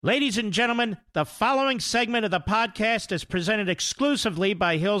Ladies and gentlemen, the following segment of the podcast is presented exclusively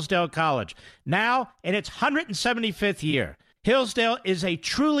by Hillsdale College, now in its 175th year. Hillsdale is a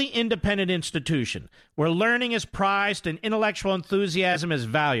truly independent institution where learning is prized and intellectual enthusiasm is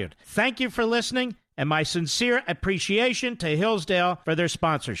valued. Thank you for listening, and my sincere appreciation to Hillsdale for their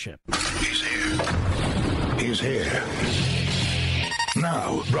sponsorship. He's here. He's here.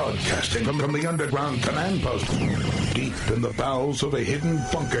 Now, broadcasting from the underground command post, deep in the bowels of a hidden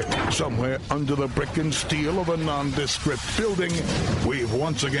bunker, somewhere under the brick and steel of a nondescript building, we've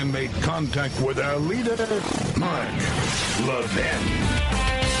once again made contact with our leader, Mark Levin.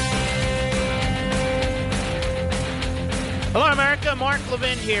 Hello, America. Mark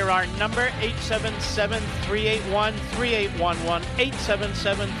Levin here. Our number, 877-381-3811,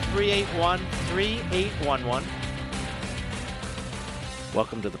 877-381-3811.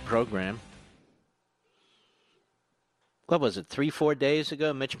 Welcome to the program. What was it, 3-4 days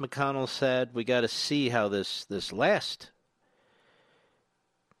ago? Mitch McConnell said we got to see how this last,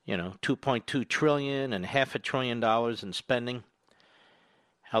 $2.2 trillion and $500 billion in spending,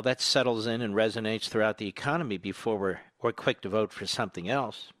 how that settles in and resonates throughout the economy before we're quick to vote for something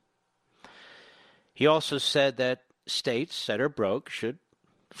else. He also said that states that are broke should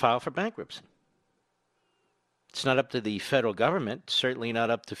file for bankruptcy. It's not up to the federal government, certainly not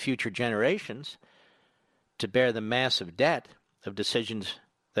up to future generations, to bear the massive debt of decisions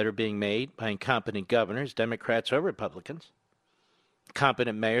that are being made by incompetent governors, Democrats or Republicans,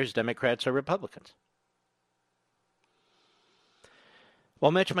 competent mayors, Democrats or Republicans.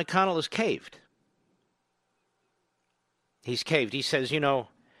 Well, Mitch McConnell has caved. He's caved. He says,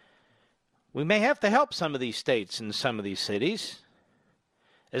 we may have to help some of these states and some of these cities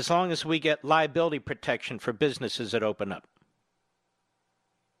as long as we get liability protection for businesses that open up.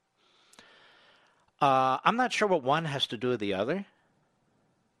 I'm not sure what one has to do with the other.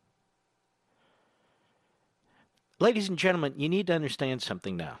 Ladies and gentlemen, you need to understand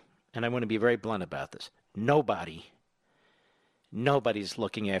something now, and I want to be very blunt about this. Nobody's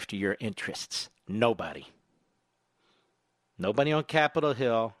looking after your interests. Nobody. Nobody on Capitol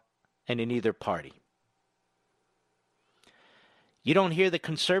Hill and in either party. You don't hear the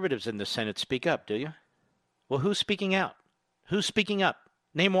conservatives in the Senate speak up, do you? Well, who's speaking out? Who's speaking up?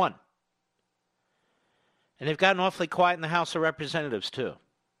 Name one. And they've gotten awfully quiet in the House of Representatives, too.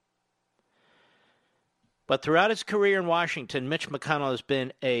 But throughout his career in Washington, Mitch McConnell has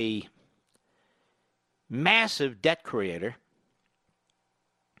been a massive debt creator.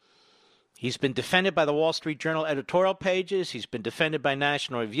 He's been defended by the Wall Street Journal editorial pages. He's been defended by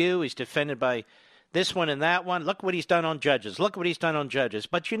National Review. He's defended by this one and that one. Look what he's done on judges. Look what he's done on judges.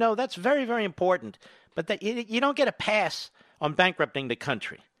 But, that's very, very important. But that you don't get a pass on bankrupting the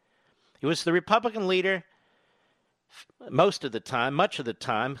country. He was the Republican leader much of the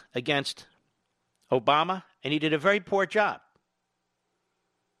time, against Obama, and he did a very poor job.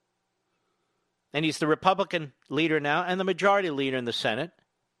 And he's the Republican leader now and the majority leader in the Senate,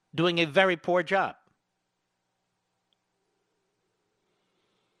 doing a very poor job.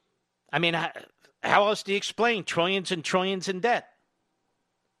 I mean, how else do you explain trillions and trillions in debt?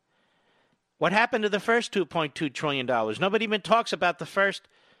 What happened to the first $2.2 trillion? Nobody even talks about the first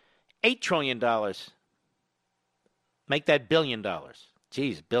 $8 trillion. Make that $1 billion.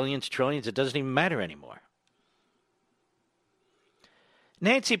 Geez, billions, trillions, it doesn't even matter anymore.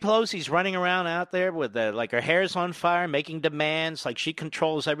 Nancy Pelosi's running around out there with like her hair's on fire, making demands like she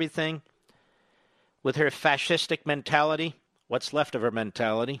controls everything with her fascistic mentality. What's left of her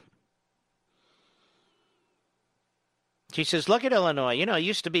mentality? She says, look at Illinois. It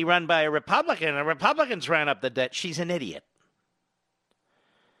used to be run by a Republican, and Republicans ran up the debt. She's an idiot.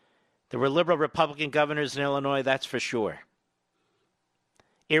 There were liberal Republican governors in Illinois, that's for sure.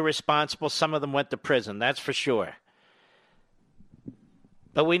 Irresponsible, some of them went to prison, that's for sure.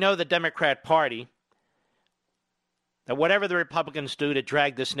 But we know the Democrat Party, that whatever the Republicans do to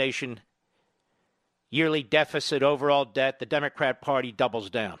drag this nation yearly deficit, overall debt, the Democrat Party doubles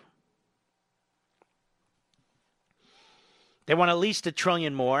down. They want at least $1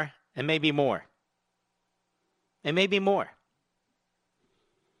 trillion more, and maybe more. And maybe more.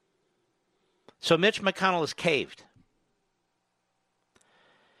 So Mitch McConnell has caved.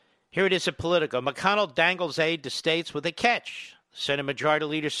 Here it is at Politico. McConnell dangles aid to states with a catch. Senate Majority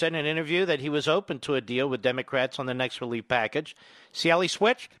Leader said in an interview that he was open to a deal with Democrats on the next relief package. See how he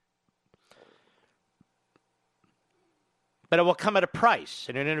switched? But it will come at a price.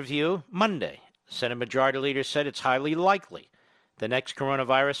 In an interview Monday, Senate Majority Leader said it's highly likely the next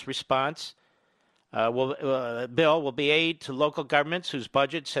coronavirus response bill will be aid to local governments whose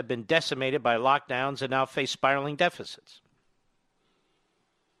budgets have been decimated by lockdowns and now face spiraling deficits.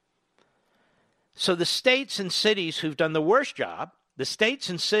 So the states and cities who've done the worst job, the states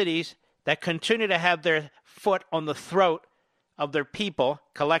and cities that continue to have their foot on the throat of their people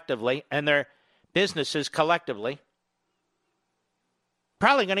collectively and their businesses collectively,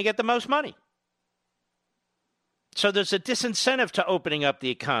 probably going to get the most money. So there's a disincentive to opening up the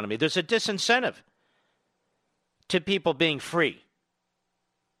economy. There's a disincentive to people being free.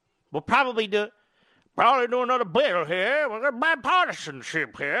 We'll probably do another bill here. We've got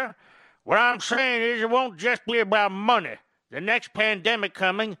bipartisanship here. What I'm saying is it won't just be about money. The next pandemic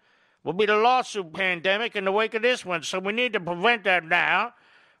coming will be the lawsuit pandemic in the wake of this one. So we need to prevent that now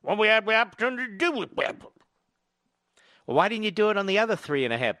when we have the opportunity to do it. Well, why didn't you do it on the other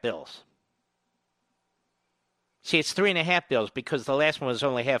 3.5 bills? See, it's 3.5 bills because the last one was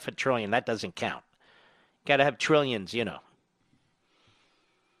only $500 billion. That doesn't count. Got to have trillions, you know.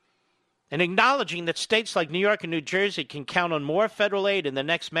 And acknowledging that states like New York and New Jersey can count on more federal aid in the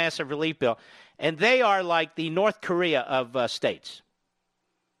next massive relief bill. And they are like the North Korea of states.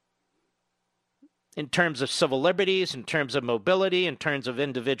 In terms of civil liberties, in terms of mobility, in terms of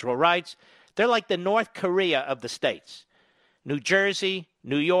individual rights. They're like the North Korea of the states. New Jersey,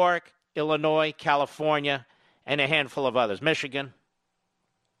 New York, Illinois, California, and a handful of others. Michigan.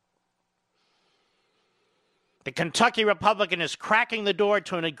 The Kentucky Republican is cracking the door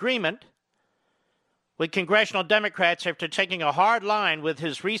to an agreement with congressional Democrats after taking a hard line with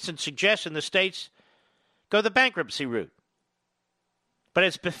his recent suggestion the states go the bankruptcy route. But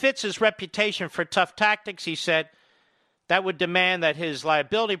as befits his reputation for tough tactics, he said, that would demand that his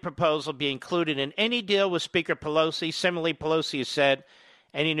liability proposal be included in any deal with Speaker Pelosi. Similarly, Pelosi has said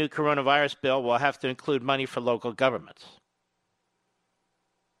any new coronavirus bill will have to include money for local governments.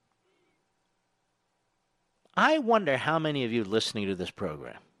 I wonder how many of you listening to this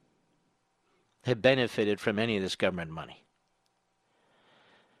program have benefited from any of this government money.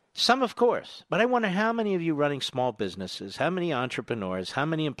 Some, of course, but I wonder how many of you running small businesses, how many entrepreneurs, how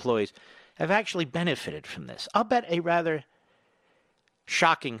many employees have actually benefited from this. I'll bet a rather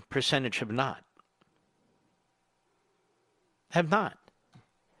shocking percentage have not. Have not.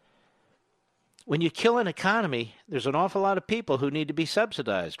 When you kill an economy, there's an awful lot of people who need to be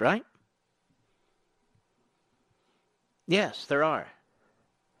subsidized, right? Yes, there are.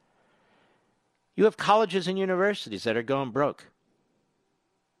 You have colleges and universities that are going broke.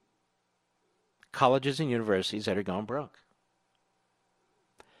 Colleges and universities that are going broke.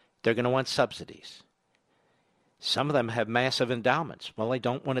 They're going to want subsidies. Some of them have massive endowments. Well, they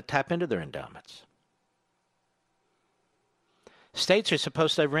don't want to tap into their endowments. States are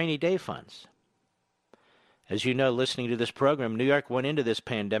supposed to have rainy day funds. As you know, listening to this program, New York went into this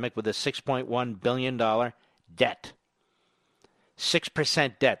pandemic with a $6.1 billion debt.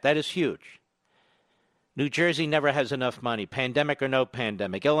 6% debt. That is huge. New Jersey never has enough money, pandemic or no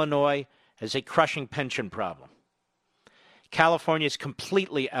pandemic. Illinois has a crushing pension problem. California is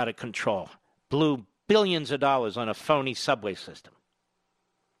completely out of control. Blew billions of dollars on a phony subway system.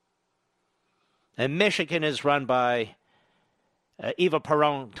 And Michigan is run by Eva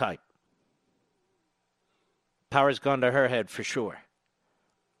Peron type. Power's gone to her head for sure.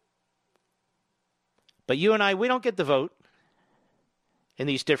 But you and I, we don't get the vote in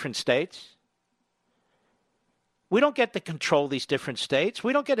these different states. We don't get to control these different states.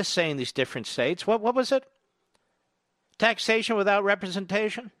 We don't get a say in these different states. What was it? Taxation without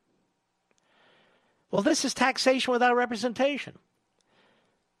representation? Well, this is taxation without representation.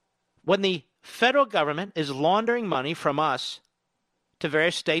 When the federal government is laundering money from us to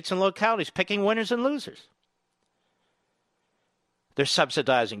various states and localities, picking winners and losers. They're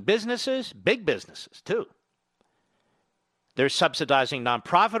subsidizing businesses, big businesses too. They're subsidizing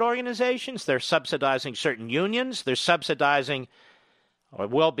nonprofit organizations. They're subsidizing certain unions. They're subsidizing, or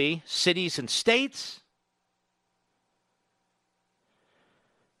will be, cities and states.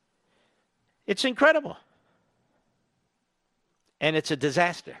 It's incredible. And it's a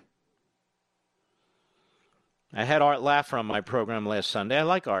disaster. I had Art Laffer on my program last Sunday. I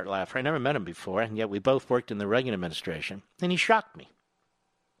like Art Laffer. I never met him before, and yet we both worked in the Reagan administration. And he shocked me.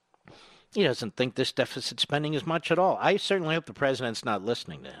 He doesn't think this deficit spending is much at all. I certainly hope the president's not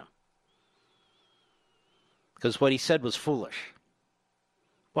listening to him. Because what he said was foolish.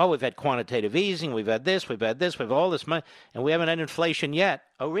 Well, we've had quantitative easing, we've had this, we have all this money, and we haven't had inflation yet.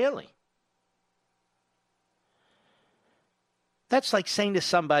 Oh, really? That's like saying to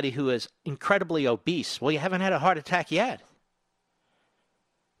somebody who is incredibly obese, well, you haven't had a heart attack yet.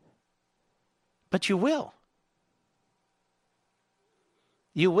 But you will.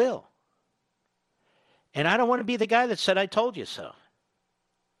 You will. And I don't want to be the guy that said, I told you so.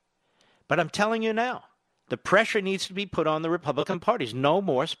 But I'm telling you now, the pressure needs to be put on the Republican parties. No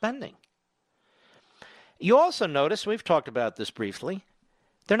more spending. You also notice, we've talked about this briefly,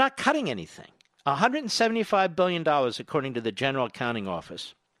 they're not cutting anything. $175 billion, according to the General Accounting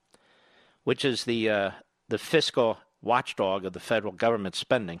Office, which is the fiscal watchdog of the federal government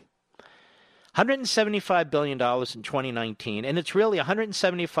spending. $175 billion in 2019, and it's really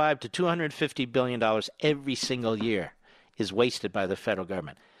 $175 to $250 billion every single year is wasted by the federal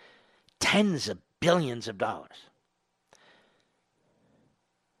government. Tens of billions of dollars.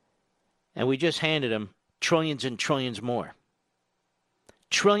 And we just handed them trillions and trillions more.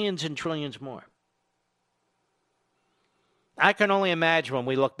 Trillions and trillions more. I can only imagine when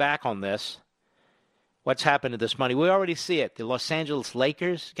we look back on this, what's happened to this money. We already see it. The Los Angeles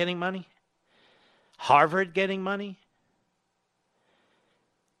Lakers getting money. Harvard getting money.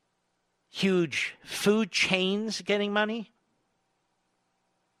 Huge food chains getting money.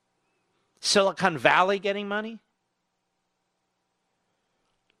 Silicon Valley getting money.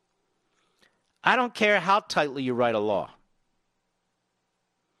 I don't care how tightly you write a law.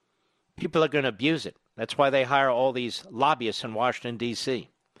 People are going to abuse it. That's why they hire all these lobbyists in Washington, D.C.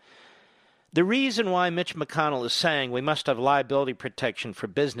 The reason why Mitch McConnell is saying we must have liability protection for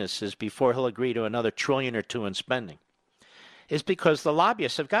businesses before he'll agree to another $1 trillion or $2 trillion in spending is because the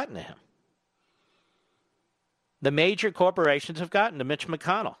lobbyists have gotten to him. The major corporations have gotten to Mitch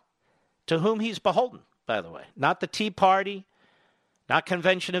McConnell, to whom he's beholden, by the way. Not the Tea Party, not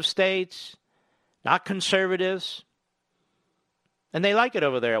Convention of States, not conservatives. And they like it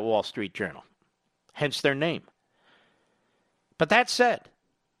over there at Wall Street Journal, hence their name. But that said,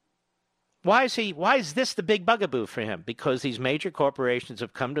 why is this the big bugaboo for him? Because these major corporations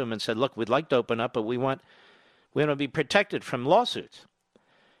have come to him and said, look, we'd like to open up, but we want to be protected from lawsuits.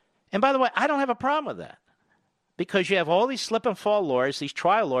 And by the way, I don't have a problem with that. Because you have all these slip and fall lawyers, these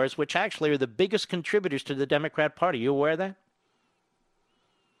trial lawyers, which actually are the biggest contributors to the Democrat Party. You aware of that?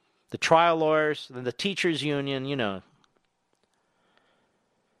 The trial lawyers, the teachers union, you know.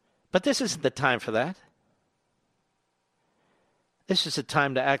 But this isn't the time for that. This is the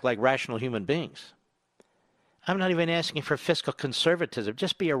time to act like rational human beings. I'm not even asking for fiscal conservatism.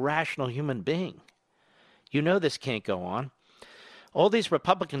 Just be a rational human being. You know this can't go on. All these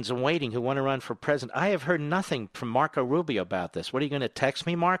Republicans in waiting who want to run for president, I have heard nothing from Marco Rubio about this. What, are you going to text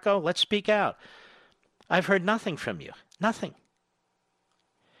me, Marco? Let's speak out. I've heard nothing from you. Nothing.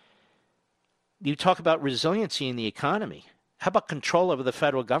 You talk about resiliency in the economy. How about control over the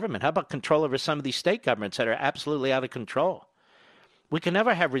federal government? How about control over some of these state governments that are absolutely out of control? We can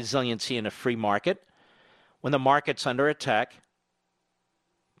never have resiliency in a free market when the market's under attack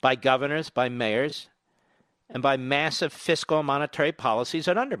by governors, by mayors, and by massive fiscal and monetary policies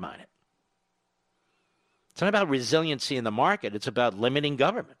that undermine it. It's not about resiliency in the market. It's about limiting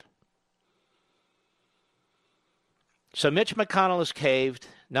government. So Mitch McConnell has caved.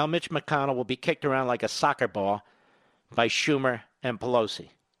 Now Mitch McConnell will be kicked around like a soccer ball by Schumer and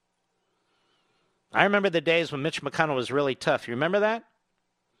Pelosi. I remember the days when Mitch McConnell was really tough. You remember that?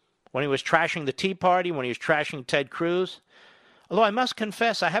 When he was trashing the Tea Party, when he was trashing Ted Cruz. Although I must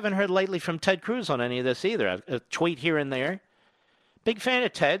confess, I haven't heard lately from Ted Cruz on any of this either. A tweet here and there. Big fan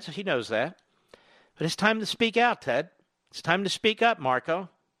of Ted's. He knows that. But it's time to speak out, Ted. It's time to speak up, Marco.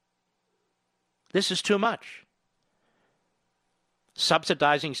 This is too much.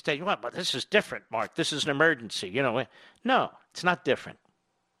 Subsidizing state. Well, but this is different, Mark. This is an emergency. You know, no, it's not different.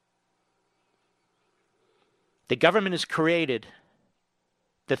 The government has created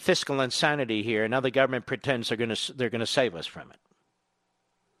the fiscal insanity here, and now the government pretends they're going to save us from it.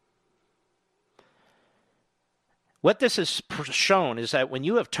 What this has shown is that when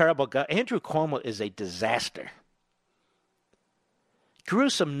you have terrible Andrew Cuomo is a disaster.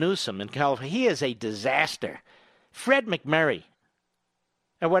 Gruesome Newsom in California, he is a disaster. Fred McMurray,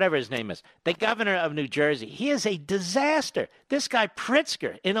 or whatever his name is, the governor of New Jersey, he is a disaster. This guy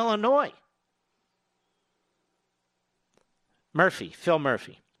Pritzker in Illinois. Phil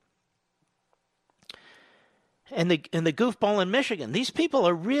Murphy. And the goofball in Michigan. These people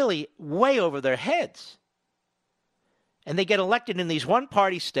are really way over their heads. And they get elected in these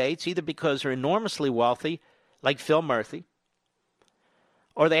one-party states either because they're enormously wealthy, like Phil Murphy,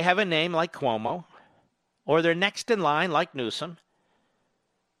 or they have a name like Cuomo, or they're next in line like Newsom.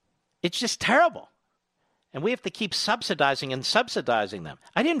 It's just terrible. And we have to keep subsidizing them.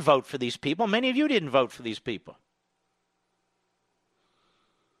 I didn't vote for these people. Many of you didn't vote for these people.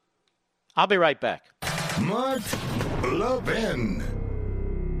 I'll be right back. Mark Levin.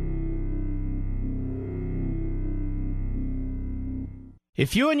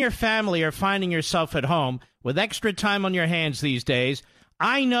 If you and your family are finding yourself at home with extra time on your hands these days,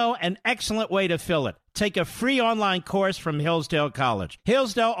 I know an excellent way to fill it. Take a free online course from Hillsdale College.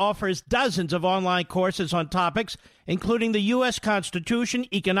 Hillsdale offers dozens of online courses on topics including the U.S. Constitution,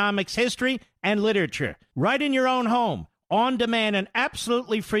 economics, history, and literature. Right in your own home, on demand, and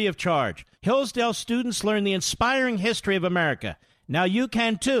absolutely free of charge. Hillsdale students learn the inspiring history of America. Now you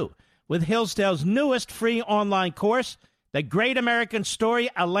can too, with Hillsdale's newest free online course, The Great American Story,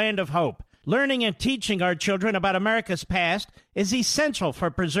 A Land of Hope. Learning and teaching our children about America's past is essential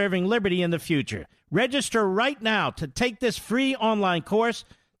for preserving liberty in the future. Register right now to take this free online course,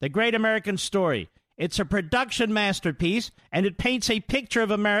 The Great American Story. It's a production masterpiece, and it paints a picture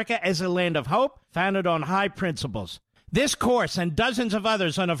of America as a land of hope founded on high principles. This course and dozens of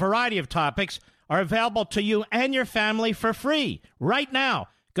others on a variety of topics are available to you and your family for free right now.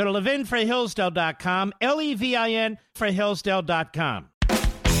 Go to levinforhillsdale.com, Levin for Hillsdale.com.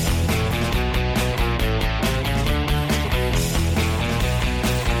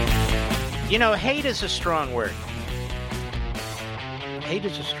 You know, hate is a strong word. Hate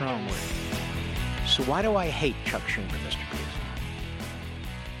is a strong word. So why do I hate Chuck Schumer, Mr. President?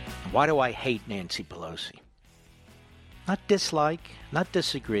 Why do I hate Nancy Pelosi? Not dislike, not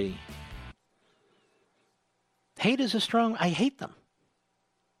disagree. Hate is a strong... I hate them.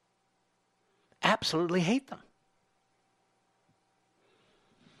 Absolutely hate them.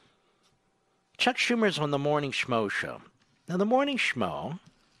 Chuck Schumer's on the Morning Schmo show. Now, the Morning Schmo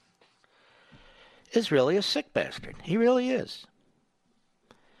is really a sick bastard. He really is.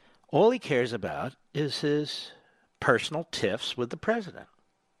 All he cares about is his personal tiffs with the president.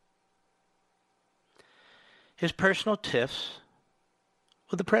 His personal tiffs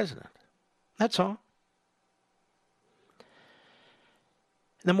with the president. That's all.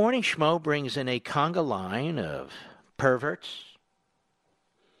 The Morning Schmo brings in a conga line of perverts,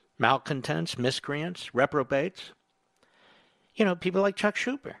 malcontents, miscreants, reprobates. You know, people like Chuck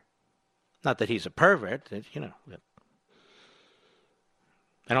Schumer. Not that he's a pervert, you know.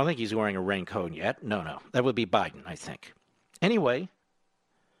 I don't think he's wearing a raincoat yet. No. That would be Biden, I think. Anyway,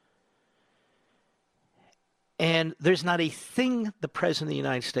 and there's not a thing the President of the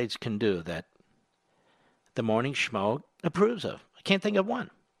United States can do that the Morning Schmo approves of. I can't think of one.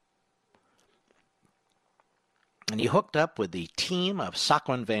 And he hooked up with the team of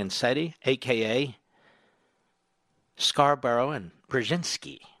Sacco Vanzetti, a.k.a. Scarborough and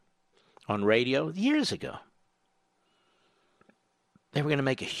Brzezinski, on radio years ago. They were going to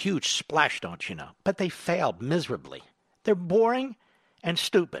make a huge splash, don't you know? But they failed miserably. They're boring and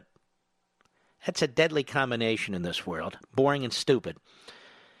stupid. That's a deadly combination in this world, boring and stupid,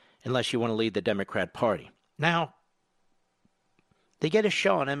 unless you want to lead the Democrat Party. Now, they get a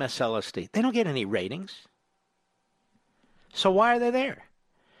show on MSLSD. They don't get any ratings. So why are they there?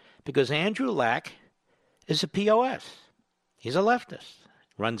 Because Andrew Lack is a POS. He's a leftist.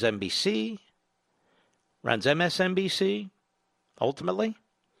 Runs NBC, runs MSNBC, ultimately.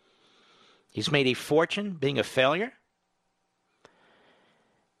 He's made a fortune being a failure.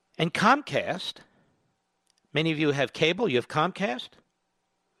 And Comcast, many of you have cable, you have Comcast.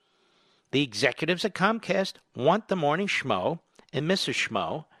 The executives at Comcast want the Morning Schmo and Mrs.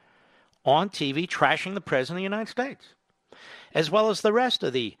 Schmo on TV trashing the President of the United States, as well as the rest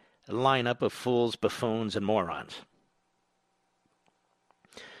of the lineup of fools, buffoons, and morons.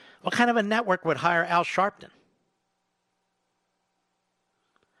 What kind of a network would hire Al Sharpton?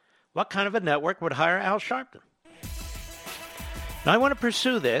 What kind of a network would hire Al Sharpton? Now, I want to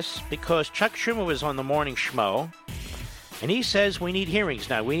pursue this because Chuck Schumer was on the Morning Schmo, and he says we need hearings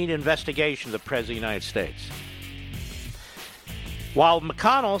now. We need investigations of the President of the United States. While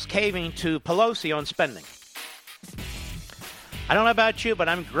McConnell's caving to Pelosi on spending. I don't know about you, but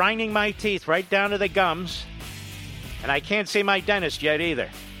I'm grinding my teeth right down to the gums, and I can't see my dentist yet either.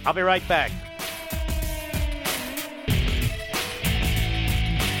 I'll be right back.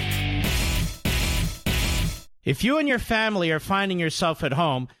 If you and your family are finding yourself at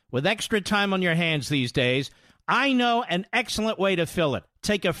home with extra time on your hands these days, I know an excellent way to fill it.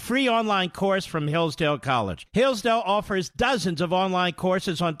 Take a free online course from Hillsdale College. Hillsdale offers dozens of online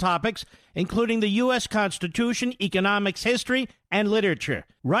courses on topics including the U.S. Constitution, economics, history, and literature.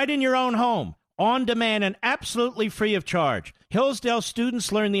 Right in your own home, on demand, and absolutely free of charge. Hillsdale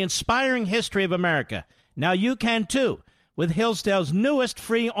students learn the inspiring history of America. Now you can too, with Hillsdale's newest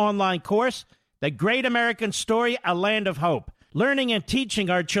free online course, The Great American Story, A Land of Hope. Learning and teaching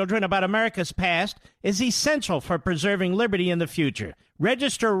our children about America's past is essential for preserving liberty in the future.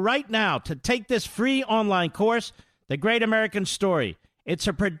 Register right now to take this free online course, The Great American Story. It's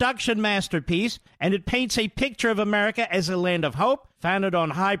a production masterpiece, and it paints a picture of America as a land of hope founded on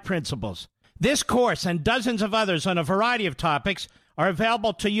high principles. This course and dozens of others on a variety of topics are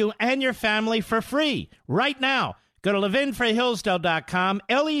available to you and your family for free right now. Go to levinforhillsdale.com,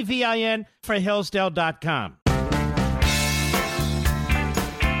 Levin for Hillsdale.com.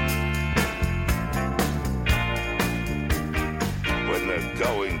 When the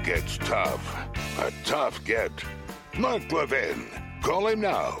going gets tough, a tough get. Mark Levin. Call him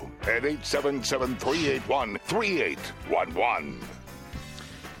now at 877-381-3811.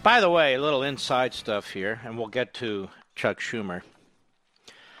 By the way, a little inside stuff here, and we'll get to Chuck Schumer.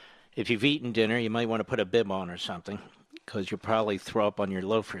 If you've eaten dinner, you might want to put a bib on or something, because you'll probably throw up on your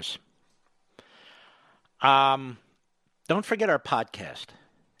loafers. Don't forget our podcast.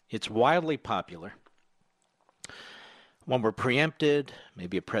 It's wildly popular. When we're preempted,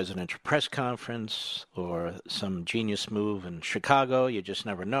 maybe a presidential press conference or some genius move in Chicago, you just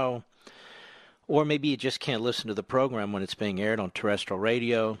never know. Or maybe you just can't listen to the program when it's being aired on terrestrial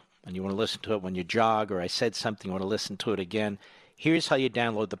radio and you want to listen to it when you jog, or I said something, you want to listen to it again. Here's how you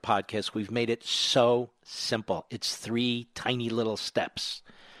download the podcast. We've made it so simple. It's 3 tiny little steps.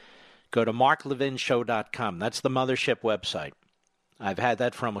 Go to marklevinshow.com. That's the mothership website. I've had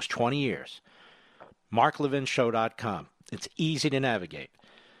that for almost 20 years. marklevinshow.com. It's easy to navigate.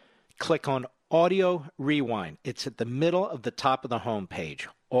 Click on Audio Rewind. It's at the middle of the top of the home page.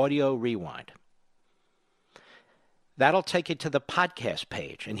 Audio Rewind. That'll take you to the podcast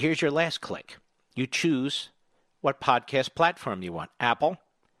page. And here's your last click. You choose what podcast platform you want. Apple,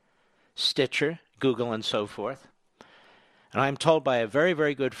 Stitcher, Google, and so forth. And I'm told by a very,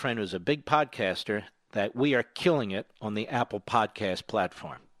 very good friend who's a big podcaster that we are killing it on the Apple Podcast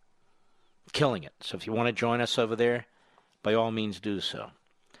platform. Killing it. So if you want to join us over there, by all means do so.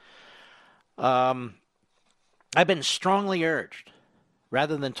 I've been strongly urged,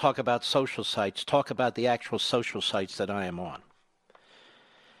 rather than talk about social sites, talk about the actual social sites that I am on.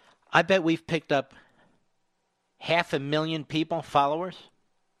 I bet we've picked up 500,000 people, followers,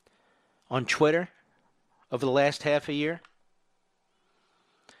 on Twitter over the last half a year.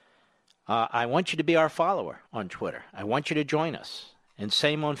 I want you to be our follower on Twitter. I want you to join us. And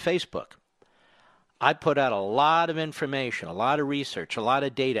same on Facebook. I put out a lot of information, a lot of research, a lot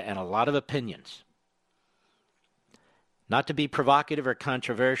of data, and a lot of opinions. Not to be provocative or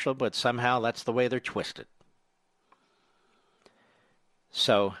controversial, but somehow that's the way they're twisted.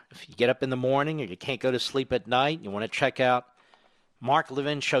 So if you get up in the morning or you can't go to sleep at night, you want to check out Mark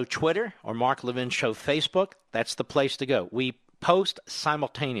Levin Show Twitter or Mark Levin Show Facebook, that's the place to go. We post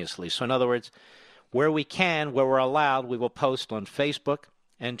simultaneously. So in other words, where we can, where we're allowed, we will post on Facebook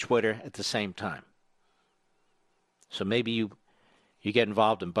and Twitter at the same time. So maybe you get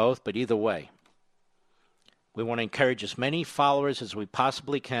involved in both, but either way, we want to encourage as many followers as we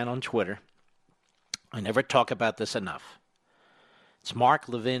possibly can on Twitter. I never talk about this enough. It's Mark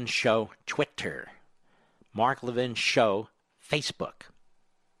Levin Show Twitter. Mark Levin Show Facebook.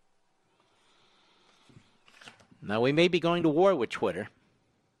 Now, we may be going to war with Twitter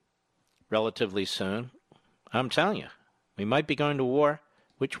relatively soon. I'm telling you, we might be going to war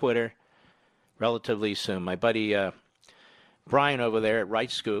with Twitter relatively soon. My buddy Brian over there at Right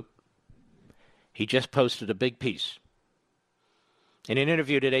Scoop, he just posted a big piece. In an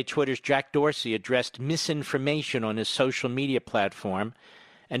interview today, Twitter's Jack Dorsey addressed misinformation on his social media platform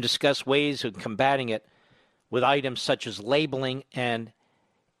and discussed ways of combating it with items such as labeling and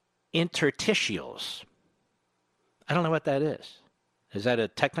interstitials. I don't know what that is. Is that a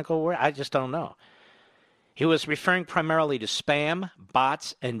technical word? I just don't know. He was referring primarily to spam,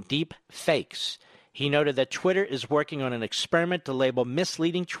 bots, and deep fakes. He noted that Twitter is working on an experiment to label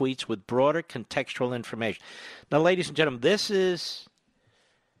misleading tweets with broader contextual information. Now, ladies and gentlemen, this is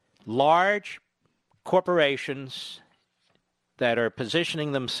large corporations that are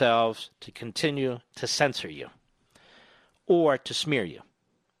positioning themselves to continue to censor you or to smear you.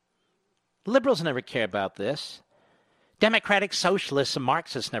 Liberals never care about this. Democratic socialists and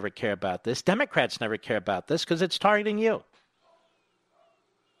Marxists never care about this. Democrats never care about this because it's targeting you.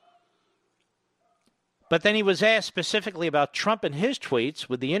 But then he was asked specifically about Trump and his tweets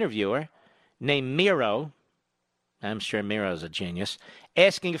with the interviewer named Miro. I'm sure Miro's a genius.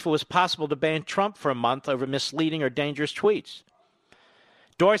 Asking if it was possible to ban Trump for a month over misleading or dangerous tweets.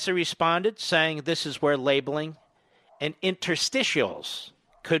 Dorsey responded, saying this is where labeling and interstitials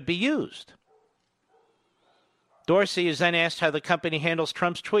could be used. Dorsey is then asked how the company handles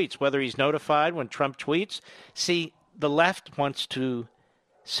Trump's tweets, whether he's notified when Trump tweets. See, the left wants to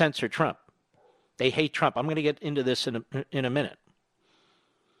censor Trump. They hate Trump. I'm going to get into this in a minute.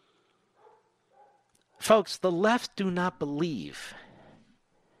 Folks, the left do not believe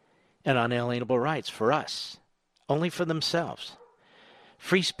in unalienable rights for us, only for themselves.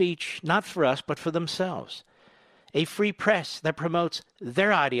 Free speech, not for us, but for themselves. a free press that promotes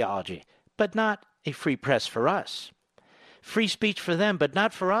their ideology, but not a free press for us. Free speech for them, but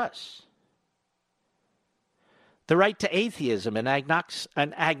not for us. The right to atheism and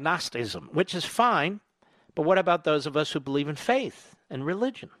agnosticism, which is fine, but what about those of us who believe in faith and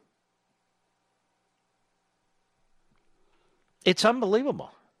religion? It's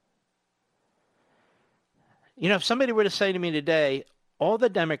unbelievable. You know, if somebody were to say to me today, all the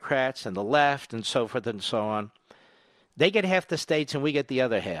Democrats and the left and so forth and so on, they get half the states and we get the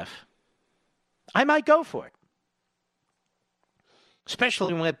other half, I might go for it.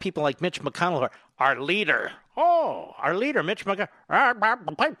 Especially when we have people like Mitch McConnell, who are our leader. Oh, our leader, Mitch McConnell.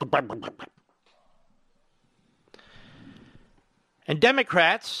 And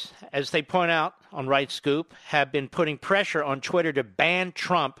Democrats, as they point out on Right Scoop, have been putting pressure on Twitter to ban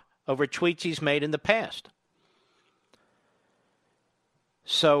Trump over tweets he's made in the past.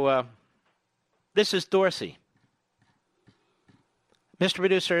 So, this is Dorsey. Mr.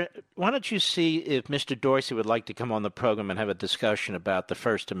 Producer, why don't you see if Mr. Dorsey would like to come on the program and have a discussion about the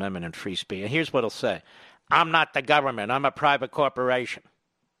First Amendment and free speech? And here's what he'll say. I'm not the government. I'm a private corporation.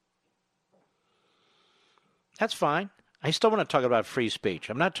 That's fine. I still want to talk about free speech.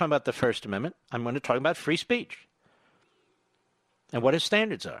 I'm not talking about the First Amendment. I'm going to talk about free speech and what his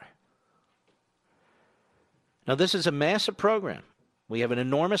standards are. Now, this is a massive program. We have an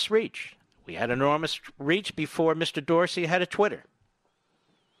enormous reach. We had enormous reach before Mr. Dorsey had a Twitter.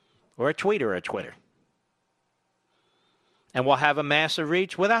 Or a tweet or a Twitter. And we'll have a massive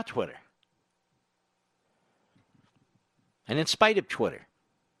reach without Twitter. And in spite of Twitter.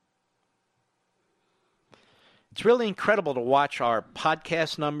 It's really incredible to watch our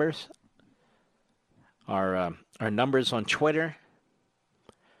podcast numbers, our numbers on Twitter,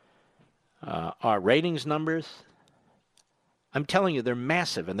 our ratings numbers. I'm telling you, they're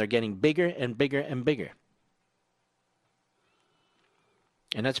massive, and they're getting bigger and bigger and bigger.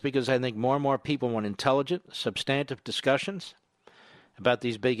 And that's because I think more and more people want intelligent, substantive discussions about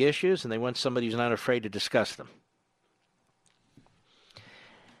these big issues, and they want somebody who's not afraid to discuss them.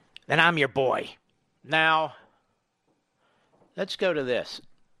 Then I'm your boy. Now, let's go to this,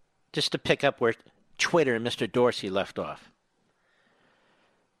 just to pick up where Twitter and Mr. Dorsey left off.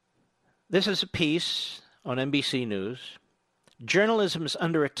 This is a piece on NBC News. Journalism is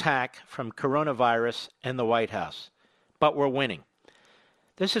under attack from coronavirus and the White House, but we're winning.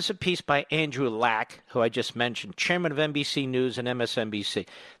 This is a piece by Andrew Lack, who I just mentioned, chairman of NBC News and MSNBC.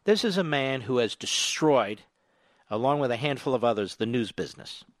 This is a man who has destroyed, along with a handful of others, the news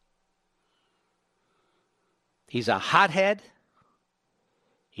business. He's a hothead.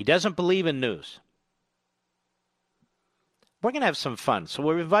 He doesn't believe in news. We're going to have some fun. So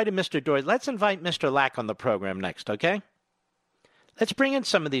we've invited Mr. Dorsey. Let's invite Mr. Lack on the program next, okay? Let's bring in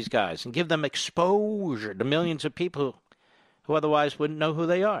some of these guys and give them exposure to millions of people who otherwise wouldn't know who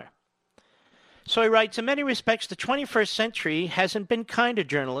they are. So he writes, in many respects, the 21st century hasn't been kind to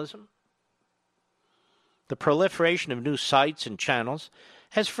journalism. The proliferation of new sites and channels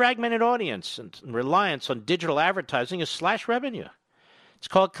has fragmented audience, and reliance on digital advertising has slashed revenue. It's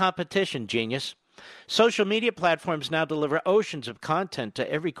called competition, genius. Social media platforms now deliver oceans of content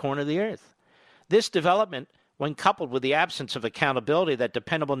to every corner of the earth. This development, when coupled with the absence of accountability that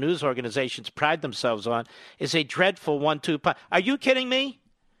dependable news organizations pride themselves on, is a dreadful 1-2 punch. Are you kidding me?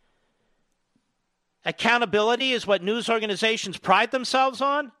 Accountability is what news organizations pride themselves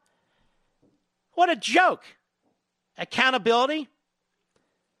on? What a joke. Accountability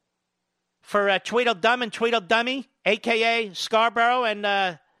for Tweedledum and Tweedledummy, a.k.a. Scarborough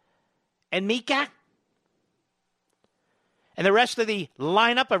and Mika? And the rest of the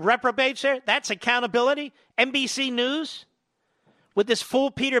lineup of reprobates there? That's accountability? NBC News? With this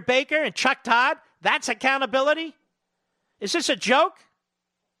fool Peter Baker and Chuck Todd? That's accountability? Is this a joke?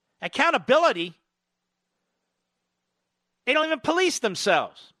 Accountability? They don't even police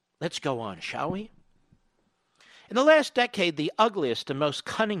themselves. Let's go on, shall we? In the last decade, the ugliest and most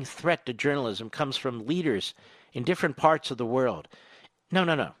cunning threat to journalism comes from leaders in different parts of the world.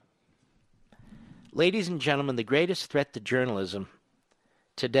 No. Ladies and gentlemen, the greatest threat to journalism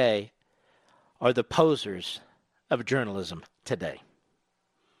today are the posers of journalism today.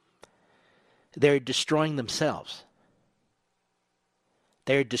 They're destroying themselves.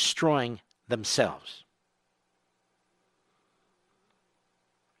 They're destroying themselves.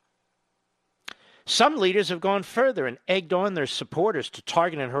 Some leaders have gone further and egged on their supporters to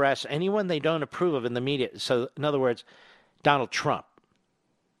target and harass anyone they don't approve of in the media. So, in other words, Donald Trump.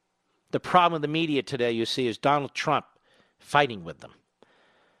 The problem with the media today, you see, is Donald Trump fighting with them.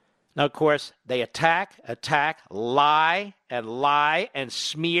 Now, of course, they attack, lie, and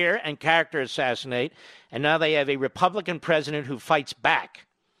smear and character assassinate. And now they have a Republican president who fights back.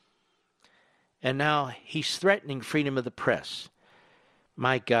 And now he's threatening freedom of the press.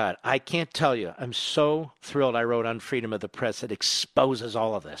 My God, I can't tell you. I'm so thrilled I wrote on freedom of the press. It exposes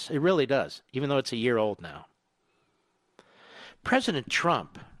all of this. It really does, even though it's a year old now. President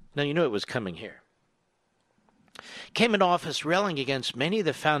Trump, now you knew it was coming here, came into office railing against many of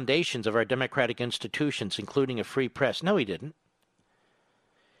the foundations of our democratic institutions, including a free press. No, he didn't.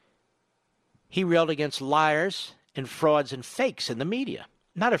 He railed against liars and frauds and fakes in the media,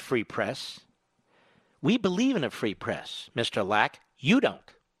 not a free press. We believe in a free press, Mr. Lack. You don't.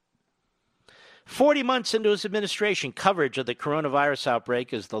 40 months into his administration, coverage of the coronavirus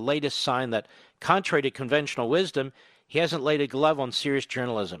outbreak is the latest sign that, contrary to conventional wisdom, he hasn't laid a glove on serious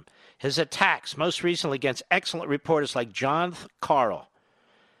journalism. His attacks, most recently against excellent reporters like John Carl,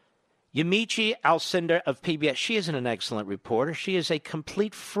 Yamiche Alcindor of PBS, she isn't an excellent reporter. She is a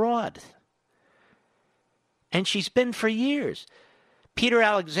complete fraud. And she's been for years. Peter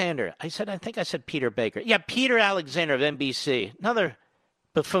Alexander, I think I said Peter Baker. Yeah, Peter Alexander of NBC, another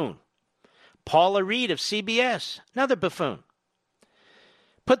buffoon. Paula Reed of CBS, another buffoon.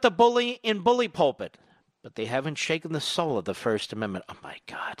 Put the bully in bully pulpit, but they haven't shaken the soul of the First Amendment. Oh, my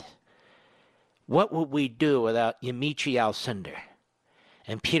God. What would we do without Yamiche Alcindor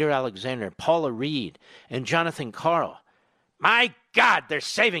and Peter Alexander, Paula Reed, and Jonathan Karl? My God, they're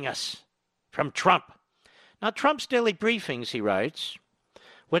saving us from Trump. Now, Trump's daily briefings, he writes,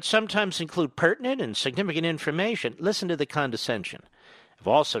 which sometimes include pertinent and significant information, listen to the condescension, have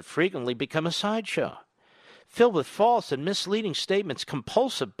also frequently become a sideshow, filled with false and misleading statements,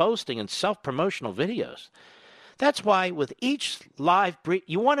 compulsive boasting, and self-promotional videos. That's why with each live brief,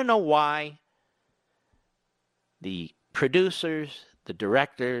 you want to know why the producers, the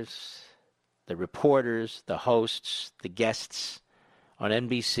directors, the reporters, the hosts, the guests on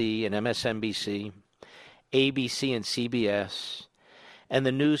NBC and MSNBC, ABC and CBS, and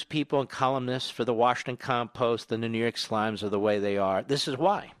the news people and columnists for the Washington Compost and the New York Slimes are the way they are. This is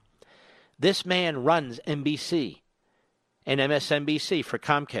why. This man runs NBC and MSNBC for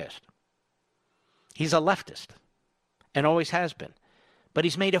Comcast. He's a leftist and always has been. But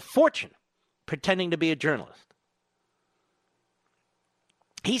he's made a fortune pretending to be a journalist.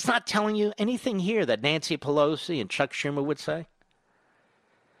 He's not telling you anything here that Nancy Pelosi and Chuck Schumer would say.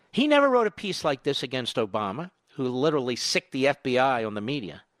 He never wrote a piece like this against Obama, who literally sicked the FBI on the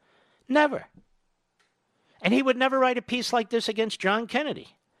media. Never. And he would never write a piece like this against John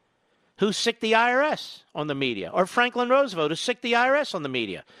Kennedy, who sicked the IRS on the media, or Franklin Roosevelt, who sicked the IRS on the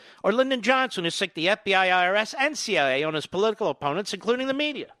media, or Lyndon Johnson, who sicked the FBI, IRS, and CIA on his political opponents, including the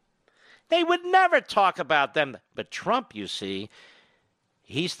media. They would never talk about them. But Trump, you see,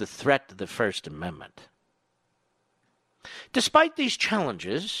 he's the threat to the First Amendment. Despite these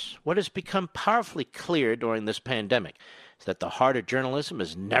challenges, what has become powerfully clear during this pandemic is that the heart of journalism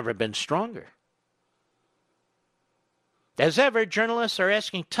has never been stronger. As ever, journalists are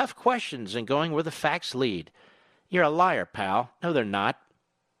asking tough questions and going where the facts lead. You're a liar, pal. No, they're not.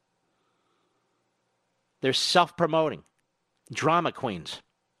 They're self-promoting. Drama queens.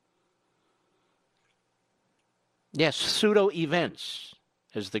 Yes, pseudo-events,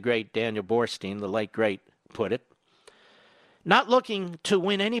 as the great Daniel Borstein, the late great, put it. Not looking to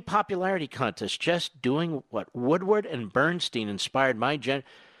win any popularity contest, just doing what Woodward and Bernstein inspired my gen.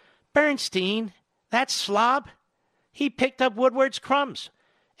 Bernstein, that slob, he picked up Woodward's crumbs.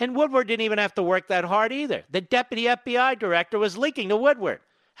 And Woodward didn't even have to work that hard either. The deputy FBI director was leaking to Woodward.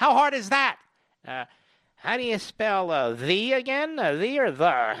 How hard is that? How do you spell the again? The or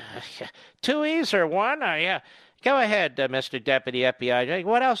the? Two E's or one? Yeah. Go ahead, Mr. Deputy FBI.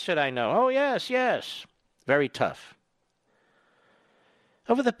 What else should I know? Oh, yes. Very tough.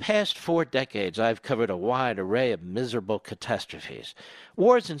 Over the past 4 decades, I've covered a wide array of miserable catastrophes,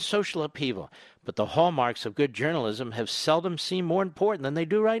 wars and social upheaval, but the hallmarks of good journalism have seldom seemed more important than they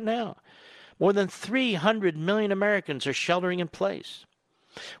do right now. More than 300 million Americans are sheltering in place,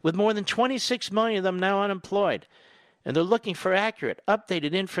 with more than 26 million of them now unemployed, and they're looking for accurate,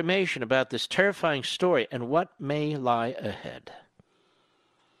 updated information about this terrifying story and what may lie ahead.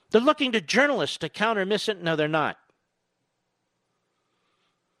 They're looking to journalists to counter No, they're not.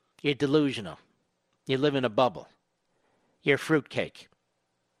 You're delusional. You live in a bubble. You're a fruitcake.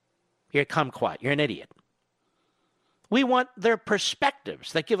 You're a kumquat. You're an idiot. We want their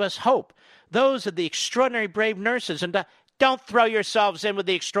perspectives that give us hope. Those of the extraordinary brave nurses. And don't throw yourselves in with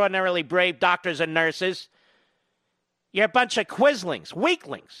the extraordinarily brave doctors and nurses. You're a bunch of quislings,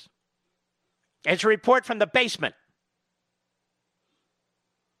 weaklings. It's a report from the basement.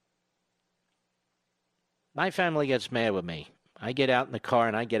 My family gets mad with me. I get out in the car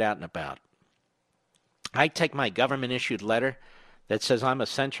and I get out and about. I take my government-issued letter that says I'm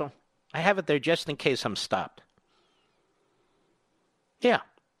essential. I have it there just in case I'm stopped. Yeah,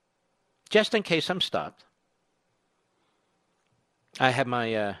 just in case I'm stopped. I have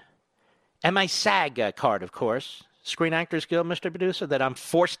my SAG card, of course, Screen Actors Guild, Mr. Producer, that I'm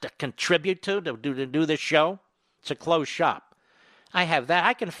forced to contribute to do this show. It's a closed shop. I have that.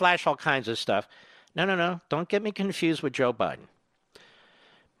 I can flash all kinds of stuff. No. Don't get me confused with Joe Biden.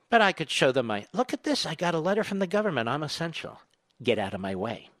 But I could show them look at this. I got a letter from the government. I'm essential. Get out of my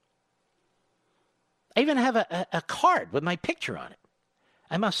way. I even have a card with my picture on it.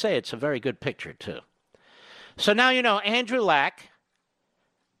 I must say it's a very good picture, too. So now you know Andrew Lack.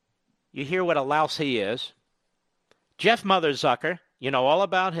 You hear what a louse he is. Jeff Motherzucker, you know all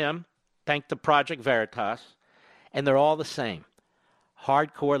about him. Thank the Project Veritas. And they're all the same.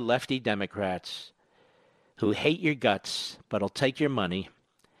 Hardcore lefty Democrats who hate your guts but will take your money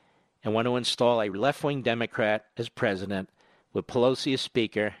and want to install a left-wing Democrat as president with Pelosi as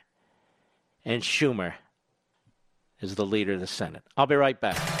Speaker and Schumer as the leader of the Senate. I'll be right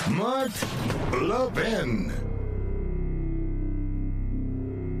back. Mark Levin.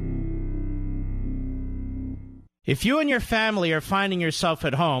 If you and your family are finding yourself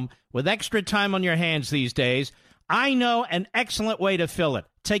at home with extra time on your hands these days, I know an excellent way to fill it.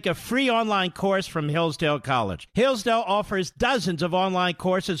 Take a free online course from Hillsdale College. Hillsdale offers dozens of online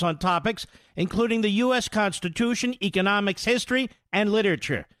courses on topics including the U.S. Constitution, economics, history, and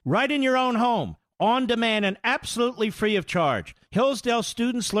literature. Right in your own home, on demand, and absolutely free of charge. Hillsdale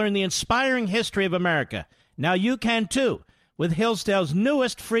students learn the inspiring history of America. Now you can too, with Hillsdale's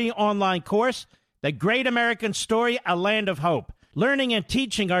newest free online course, The Great American Story, A Land of Hope. Learning and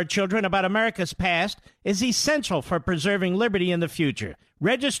teaching our children about America's past is essential for preserving liberty in the future.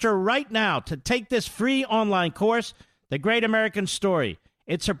 Register right now to take this free online course, The Great American Story.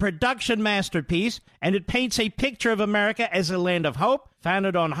 It's a production masterpiece, and it paints a picture of America as a land of hope,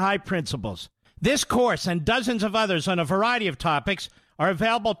 founded on high principles. This course and dozens of others on a variety of topics are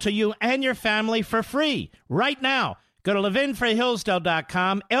available to you and your family for free right now. Go to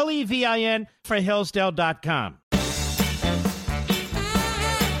levinforhillsdale.com, Levin for Hillsdale.com.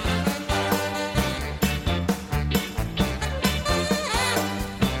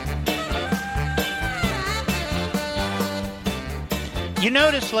 You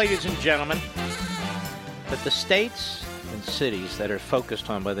notice, ladies and gentlemen, that the states and cities that are focused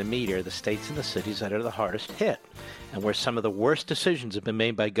on by the media are the states and the cities that are the hardest hit and where some of the worst decisions have been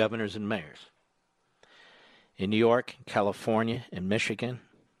made by governors and mayors. In New York, California, in Michigan,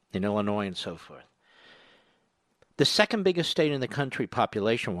 in Illinois, and so forth. The second biggest state in the country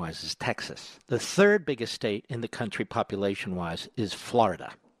population-wise is Texas. The third biggest state in the country population-wise is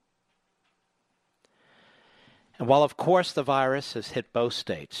Florida. And while, of course, the virus has hit both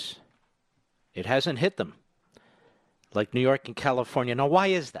states, it hasn't hit them like New York and California. Now, why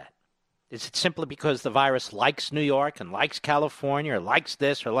is that? Is it simply because the virus likes New York and likes California or likes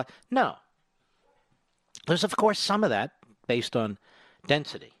this or no. There's, of course, some of that based on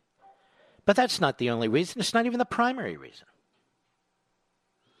density. But that's not the only reason. It's not even the primary reason.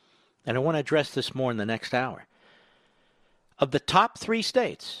 And I want to address this more in the next hour. Of the top three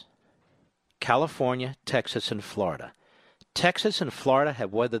states, California, Texas, and Florida. Texas and Florida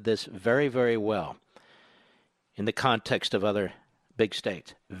have weathered this very, very well in the context of other big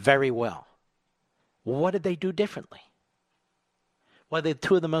states. Very well. What did they do differently? Well, they're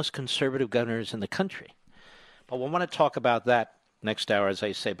two of the most conservative governors in the country. But we want to talk about that next hour, as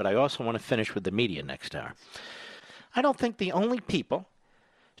I say, but I also want to finish with the media next hour. I don't think the only people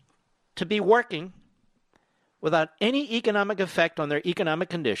to be working without any economic effect on their economic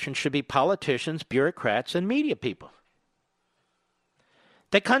condition should be politicians, bureaucrats, and media people.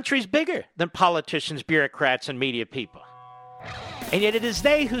 The country's bigger than politicians, bureaucrats, and media people. And yet it is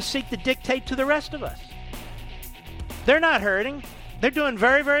they who seek to dictate to the rest of us. They're not hurting. They're doing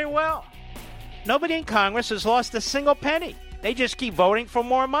very, very well. Nobody in Congress has lost a single penny. They just keep voting for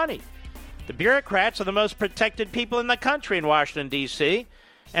more money. The bureaucrats are the most protected people in the country in Washington, D.C.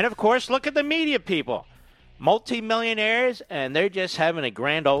 And, of course, look at the media people. Multi-millionaires, and they're just having a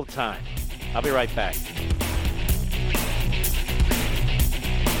grand old time. I'll be right back.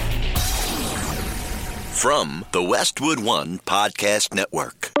 From the Westwood One Podcast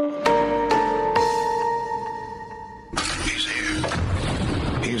Network.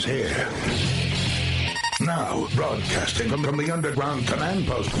 He's here. Now, broadcasting from the underground command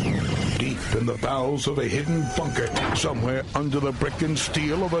post, deep in the bowels of a hidden bunker, somewhere under the brick and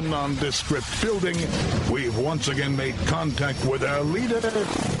steel of a nondescript building, we've once again made contact with our leader,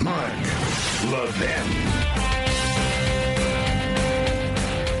 Mark Levin.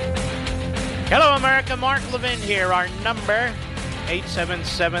 Hello, America. Mark Levin here. Our number,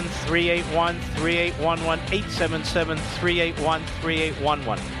 877-381-3811,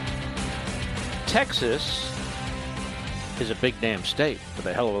 877-381-3811. Texas is a big damn state with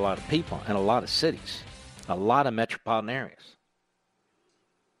a hell of a lot of people and a lot of cities, a lot of metropolitan areas.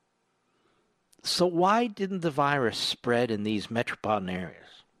 So why didn't the virus spread in these metropolitan areas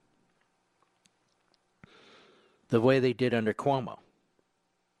the way they did under Cuomo?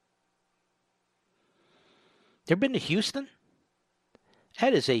 You ever been to Houston?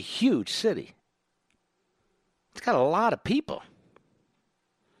 That is a huge city. It's got a lot of people.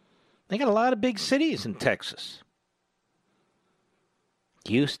 They got a lot of big cities in Texas.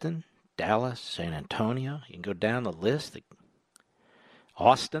 Houston, Dallas, San Antonio. You can go down the list.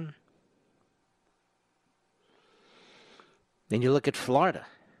 Austin. Then you look at Florida.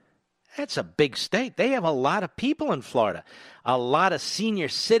 That's a big state. They have a lot of people in Florida. A lot of senior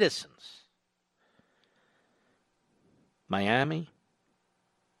citizens. Miami,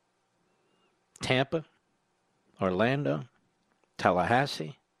 Tampa, Orlando,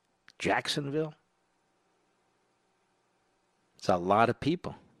 Tallahassee, Jacksonville. It's a lot of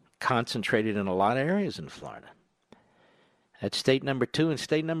people concentrated in a lot of areas in Florida. That's state number 2 and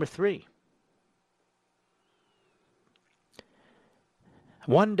state number 3.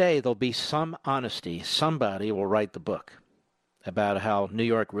 One day there'll be some honesty. Somebody will write the book about how New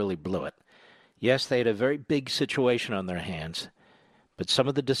York really blew it. Yes, they had a very big situation on their hands, but some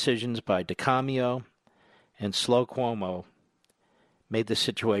of the decisions by DeCamio and Slow Cuomo made the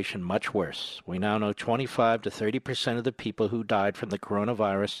situation much worse. We now know 25 to 30% of the people who died from the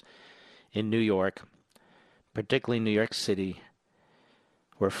coronavirus in New York, particularly New York City,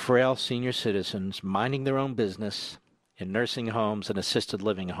 were frail senior citizens minding their own business in nursing homes and assisted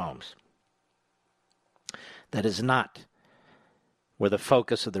living homes. That is not where the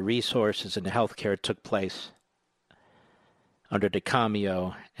focus of the resources in healthcare took place under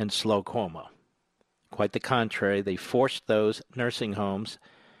DeCamio and Slow Cuomo. Quite the contrary, they forced those nursing homes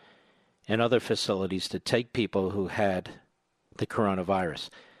and other facilities to take people who had the coronavirus,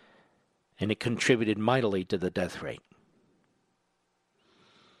 and it contributed mightily to the death rate.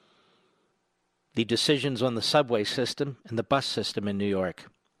 The decisions on the subway system and the bus system in New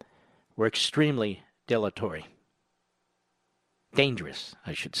York were extremely dilatory. Dangerous,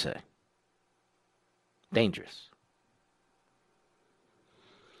 I should say. Dangerous.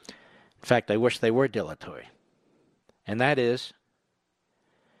 In fact, I wish they were dilatory. And that is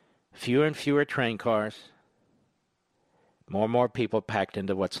fewer and fewer train cars, more and more people packed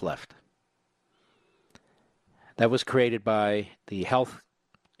into what's left. That was created by the health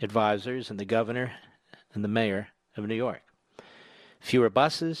advisors and the governor and the mayor of New York. Fewer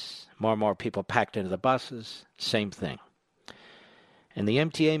buses, more and more people packed into the buses, same thing. And the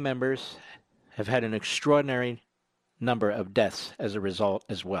MTA members have had an extraordinary number of deaths as a result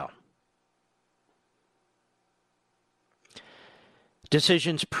as well.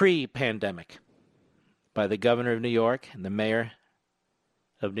 Decisions pre-pandemic by the governor of New York and the mayor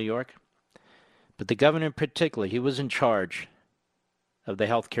of New York. But the governor in particular, he was in charge of the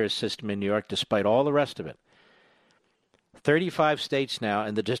healthcare system in New York despite all the rest of it. 35 states now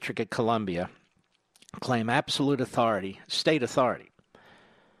and the District of Columbia claim absolute authority, state authority,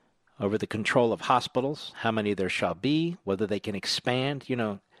 over the control of hospitals, how many there shall be, whether they can expand. You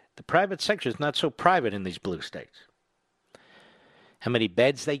know, the private sector is not so private in these blue states. How many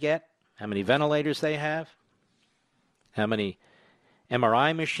beds they get, how many ventilators they have, how many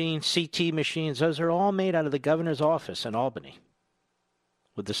MRI machines, CT machines, those are all made out of the governor's office in Albany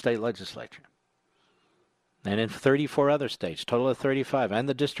with the state legislature. And in 34 other states, total of 35, and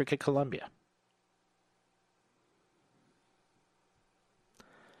the District of Columbia.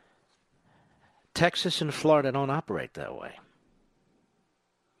 Texas and Florida don't operate that way.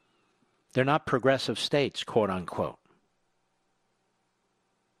 They're not progressive states, quote unquote.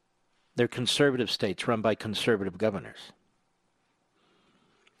 They're conservative states run by conservative governors.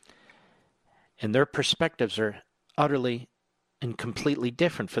 And their perspectives are utterly and completely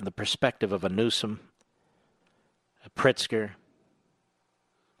different from the perspective of a Newsom, a Pritzker,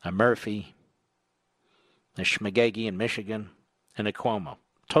 a Murphy, a Schmagegi in Michigan, and a Cuomo.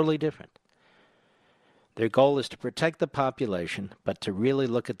 Totally different. Their goal is to protect the population, but to really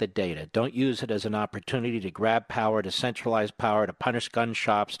look at the data. Don't use it as an opportunity to grab power, to centralize power, to punish gun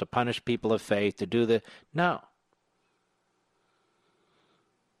shops, to punish people of faith, to do the... No.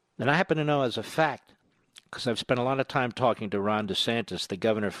 And I happen to know as a fact, because I've spent a lot of time talking to Ron DeSantis, the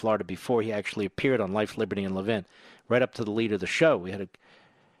governor of Florida, before he actually appeared on Life, Liberty, and Levin, right up to the lead of the show. We had an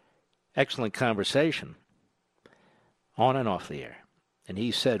excellent conversation on and off the air. And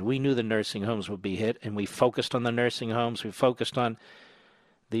he said, we knew the nursing homes would be hit, and we focused on the nursing homes. We focused on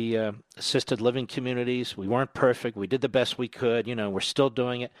the assisted living communities. We weren't perfect. We did the best we could. You know, we're still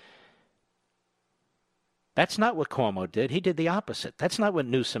doing it. That's not what Cuomo did. He did the opposite. That's not what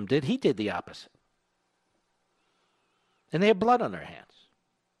Newsom did. He did the opposite. And they have blood on their hands.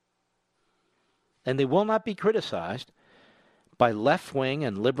 And they will not be criticized by left-wing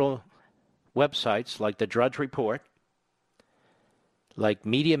and liberal websites like the Drudge Report, like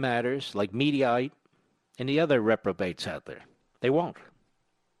Media Matters, like Mediaite, and the other reprobates out there. They won't.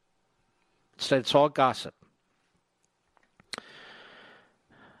 Instead, it's all gossip.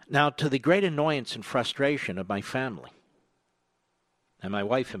 Now, to the great annoyance and frustration of my family, and my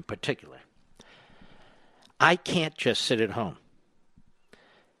wife in particular, I can't just sit at home.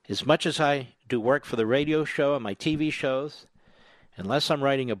 As much as I do work for the radio show and my TV shows, unless I'm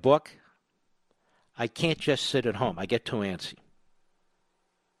writing a book, I can't just sit at home. I get too antsy.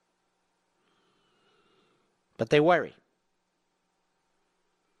 But they worry.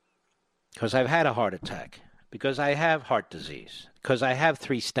 Because I've had a heart attack. Because I have heart disease. Because I have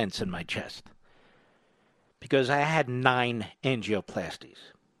 3 stents in my chest. Because I had 9 angioplasties.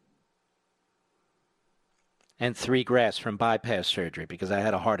 And 3 grafts from bypass surgery because I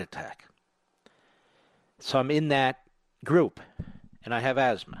had a heart attack. So I'm in that group. And I have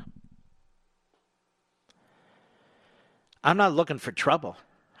asthma. I'm not looking for trouble.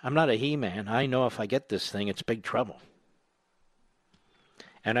 I'm not a he-man. I know if I get this thing, it's big trouble.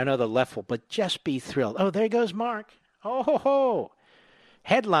 And I know the left will but just be thrilled. Oh, there goes Mark. Oh, ho, ho.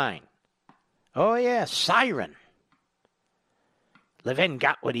 Headline. Oh, yeah, siren. Levin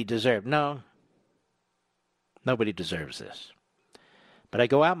got what he deserved. No. Nobody deserves this. But I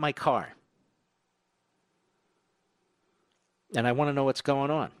go out in my car. And I want to know what's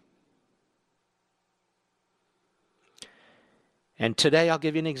going on. And today I'll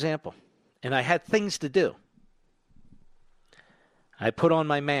give you an example. And I had things to do. I put on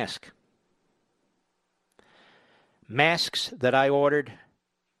my mask. Masks that I ordered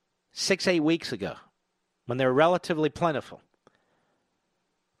 6-8 weeks ago when they were relatively plentiful.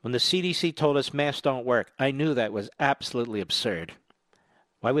 When the CDC told us masks don't work, I knew that was absolutely absurd.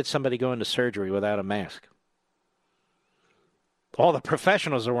 Why would somebody go into surgery without a mask? All the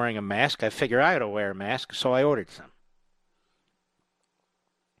professionals are wearing a mask. I figure I ought to wear a mask, so I ordered some.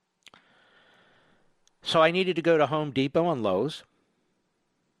 So I needed to go to Home Depot and Lowe's.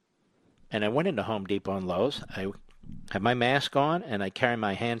 And I went into Home Depot and Lowe's. I had my mask on, and I carried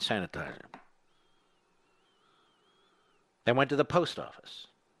my hand sanitizer. I went to the post office.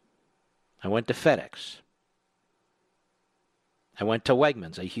 I went to FedEx. I went to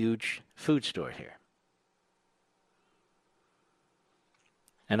Wegmans, a huge food store here.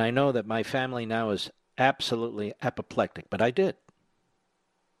 And I know that my family now is absolutely apoplectic, but I did.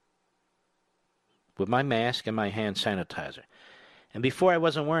 With my mask and my hand sanitizer. And before I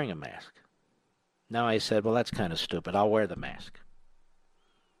wasn't wearing a mask. Now I said, well, that's kind of stupid. I'll wear the mask.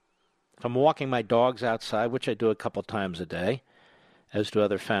 If I'm walking my dogs outside, which I do a couple times a day, as do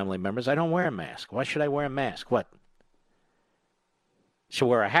other family members, I don't wear a mask. Why should I wear a mask? What? You should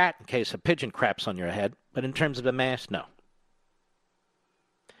wear a hat in case a pigeon craps on your head. But in terms of a mask, no.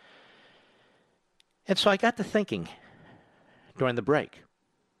 And so I got to thinking during the break.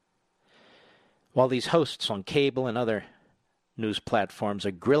 While these hosts on cable and other news platforms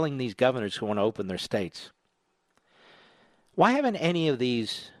are grilling these governors who want to open their states, why haven't any of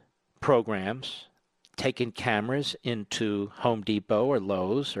these programs taken cameras into Home Depot or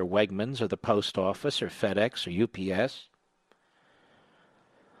Lowe's or Wegmans or the post office or FedEx or UPS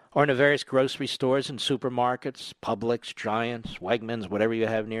or in the various grocery stores and supermarkets, Publix, Giants, Wegmans, whatever you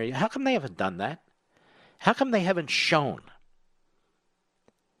have near you? How come they haven't done that? How come they haven't shown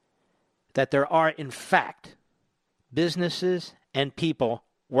that there are, in fact, businesses and people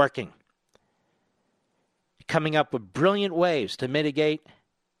working, coming up with brilliant ways to mitigate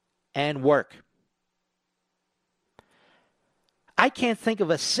and work? I can't think of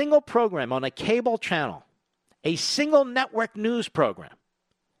a single program on a cable channel, a single network news program,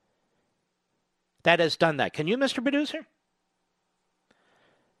 that has done that. Can you, Mr. Producer?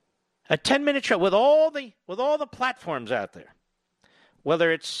 A 10-minute show with all the platforms out there.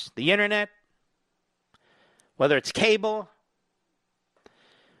 Whether it's the internet, whether it's cable,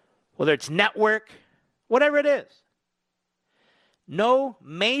 whether it's network, whatever it is. No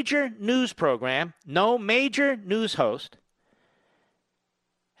major news program, no major news host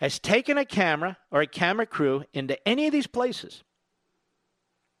has taken a camera or a camera crew into any of these places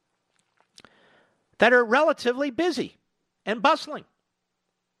that are relatively busy and bustling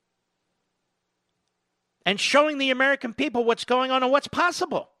and showing the American people what's going on and what's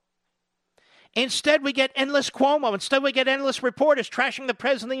possible. Instead, we get endless Cuomo. Instead, we get endless reporters trashing the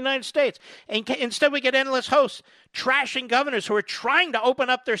President of the United States. Instead, we get endless hosts trashing governors who are trying to open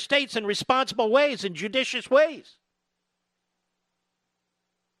up their states in responsible ways, in judicious ways.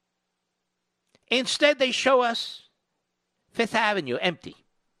 Instead, they show us Fifth Avenue empty.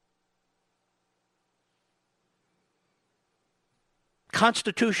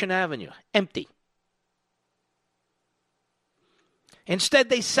 Constitution Avenue empty. Instead,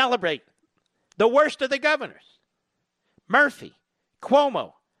 they celebrate the worst of the governors. Murphy,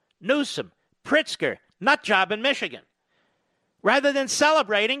 Cuomo, Newsom, Pritzker, nutjob in Michigan. Rather than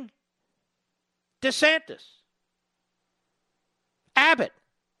celebrating DeSantis, Abbott,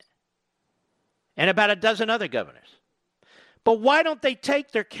 and about a dozen other governors. But why don't they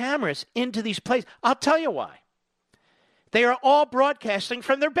take their cameras into these places? I'll tell you why. They are all broadcasting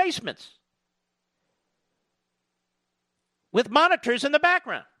from their basements with monitors in the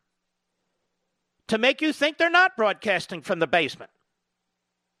background to make you think they're not broadcasting from the basement.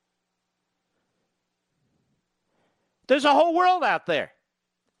 There's a whole world out there.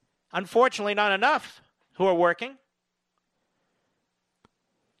 Unfortunately, not enough who are working.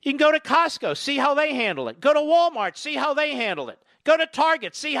 You can go to Costco, see how they handle it. Go to Walmart, see how they handle it. Go to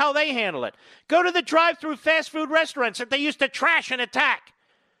Target, see how they handle it. Go to the drive-through fast food restaurants that they used to trash and attack.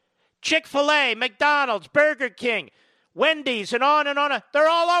 Chick-fil-A, McDonald's, Burger King, Wendy's, and on and on. They're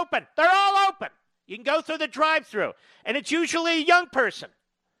all open. They're all open. You can go through the drive-through, and it's usually a young person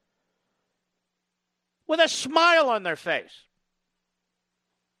with a smile on their face,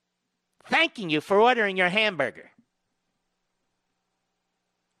 thanking you for ordering your hamburger.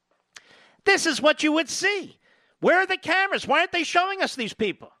 This is what you would see. Where are the cameras? Why aren't they showing us these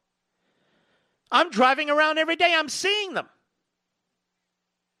people? I'm driving around every day. I'm seeing them.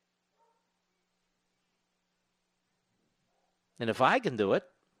 And if I can do it,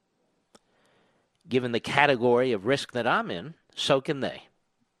 given the category of risk that I'm in, so can they.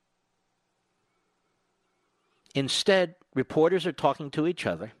 Instead, reporters are talking to each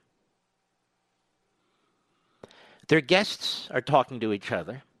other. Their guests are talking to each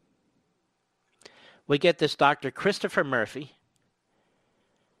other. We get this Dr. Christopher Murphy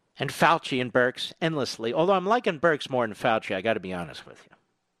and Fauci and Birx endlessly, although I'm liking Birx more than Fauci, I got to be honest with you.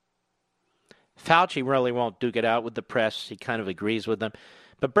 Fauci really won't duke it out with the press. He kind of agrees with them.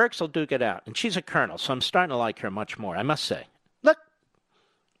 But Birx will duke it out. And she's a colonel, so I'm starting to like her much more, I must say. Look,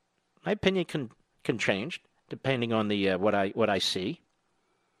 my opinion can change depending on the what I see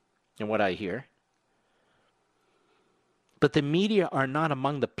and what I hear. But the media are not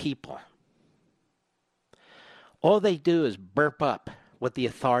among the people. All they do is burp up what the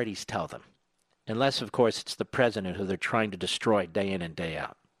authorities tell them. Unless, of course, it's the president who they're trying to destroy day in and day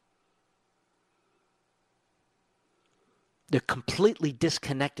out. They're completely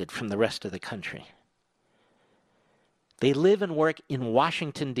disconnected from the rest of the country. They live and work in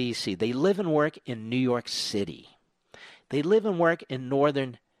Washington, D.C. They live and work in New York City. They live and work in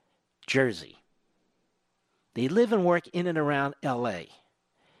northern Jersey. They live and work in and around L.A.,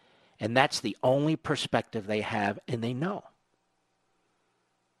 and that's the only perspective they have, and they know.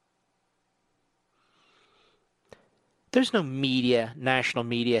 There's no national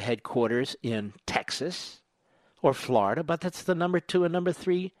media headquarters in Texas or Florida, but that's the number 2 and number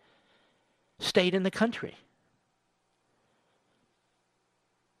 3 state in the country.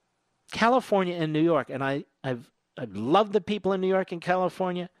 California and New York, and I've loved the people in New York and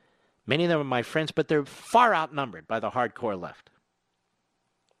California. Many of them are my friends, but they're far outnumbered by the hardcore left.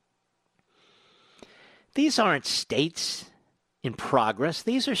 These aren't states in progress.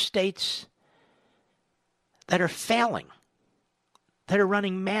 These are states that are failing, that are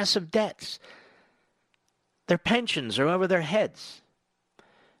running massive debts. Their pensions are over their heads.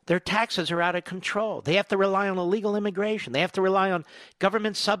 Their taxes are out of control. They have to rely on illegal immigration. They have to rely on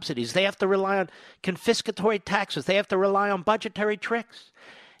government subsidies. They have to rely on confiscatory taxes. They have to rely on budgetary tricks.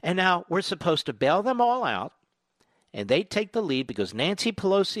 And now we're supposed to bail them all out. And they take the lead because Nancy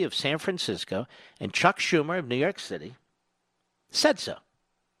Pelosi of San Francisco and Chuck Schumer of New York City said so.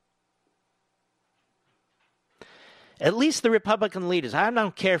 At least the Republican leaders, I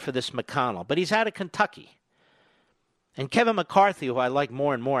don't care for this McConnell, but he's out of Kentucky. And Kevin McCarthy, who I like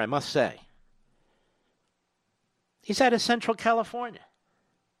more and more, I must say. He's out of Central California.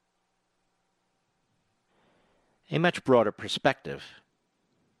 A much broader perspective.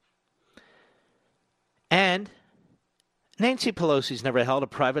 And Nancy Pelosi's never held a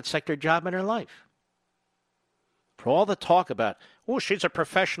private sector job in her life. For all the talk about, oh, she's a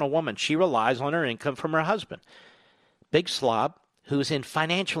professional woman, she relies on her income from her husband. Big slob who's in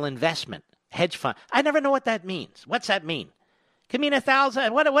financial investment, hedge fund. I never know what that means. What's that mean? Could mean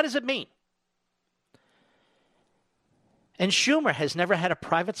 1,000. What does it mean? And Schumer has never had a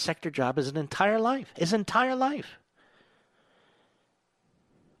private sector job his entire life.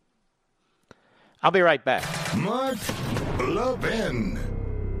 I'll be right back. Mark Levin.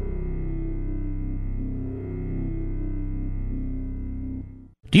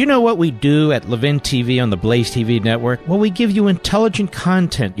 Do you know what we do at Levin TV on the Blaze TV network? Well, we give you intelligent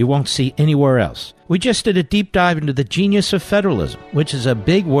content you won't see anywhere else. We just did a deep dive into the genius of federalism, which is a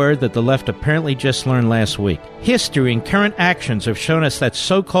big word that the left apparently just learned last week. History and current actions have shown us that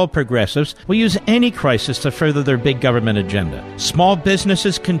so-called progressives will use any crisis to further their big government agenda. Small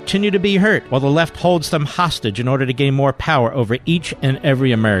businesses continue to be hurt, while the left holds them hostage in order to gain more power over each and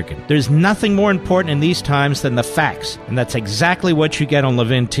every American. There's nothing more important in these times than the facts, and that's exactly what you get on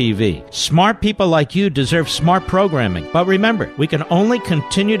Levin TV. Smart people like you deserve smart programming, but remember, we can only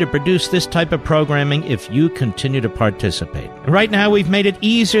continue to produce this type of programming if you continue to participate. And right now, we've made it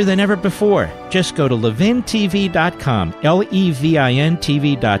easier than ever before. Just go to levintv.com,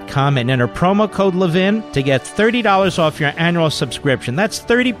 LEVIN-TV.com, and enter promo code Levin to get $30 off your annual subscription. That's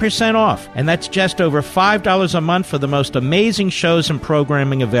 30% off, and that's just over $5 a month for the most amazing shows and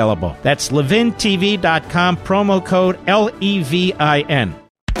programming available. That's levintv.com, promo code LEVIN.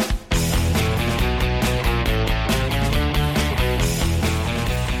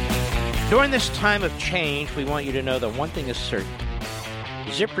 During this time of change, we want you to know that one thing is certain.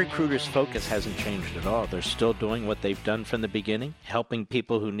 ZipRecruiter's focus hasn't changed at all. They're still doing what they've done from the beginning, helping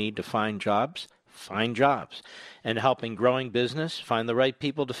people who need to find jobs, and helping growing business find the right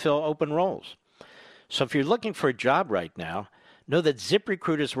people to fill open roles. So if you're looking for a job right now, know that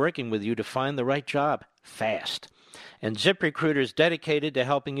ZipRecruiter is working with you to find the right job fast. And ZipRecruiter is dedicated to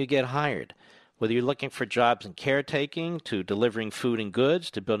helping you get hired. Whether you're looking for jobs in caretaking, to delivering food and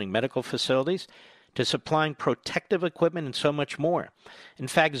goods, to building medical facilities, to supplying protective equipment, and so much more. In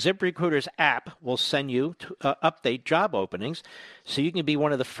fact, ZipRecruiter's app will send you to update job openings so you can be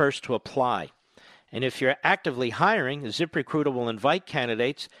one of the first to apply. And if you're actively hiring, ZipRecruiter will invite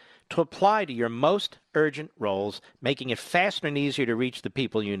candidates to apply to your most urgent roles, making it faster and easier to reach the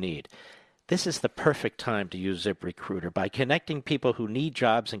people you need. This is the perfect time to use ZipRecruiter by connecting people who need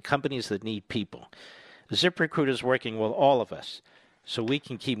jobs and companies that need people. ZipRecruiter is working with all of us so we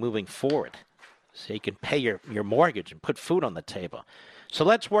can keep moving forward, so you can pay your mortgage and put food on the table. So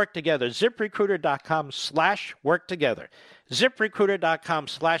let's work together. ZipRecruiter.com/work together.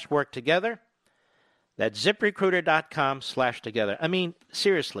 ZipRecruiter.com/work together. That's ZipRecruiter.com/together. I mean,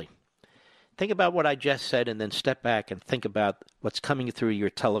 seriously. Think about what I just said and then step back and think about what's coming through your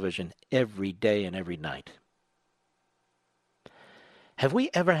television every day and every night. Have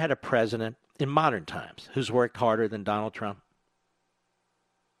we ever had a president in modern times who's worked harder than Donald Trump?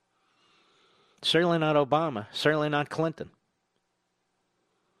 Certainly not Obama. Certainly not Clinton.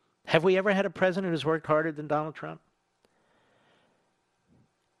 Have we ever had a president who's worked harder than Donald Trump?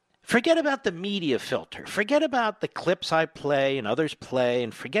 Forget about the media filter. Forget about the clips I play and others play,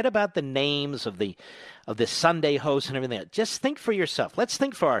 and forget about the names of the Sunday hosts and everything else. Just think for yourself. Let's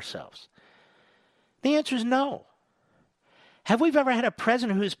think for ourselves. The answer is no. Have we ever had a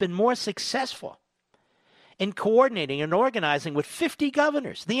president who's been more successful in coordinating and organizing with 50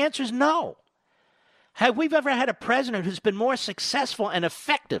 governors? The answer is no. Have we ever had a president who's been more successful and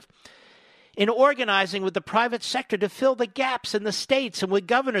effective in organizing with the private sector to fill the gaps in the states and with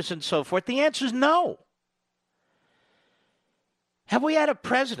governors and so forth? The answer is no. Have we had a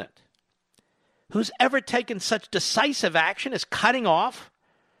president who's ever taken such decisive action as cutting off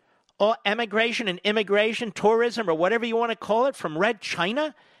all emigration and immigration, tourism, or whatever you want to call it, from Red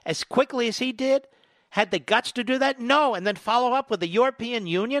China as quickly as he did? Had the guts to do that? No. And then follow up with the European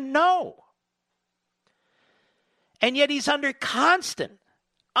Union? No. And yet he's under constant,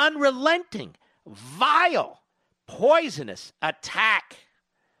 unrelenting, vile, poisonous attack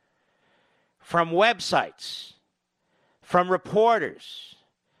from websites, from reporters,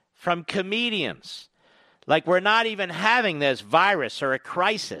 from comedians, like we're not even having this virus or a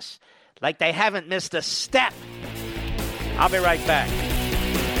crisis, like they haven't missed a step. I'll be right back.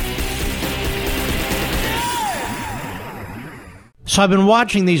 So I've been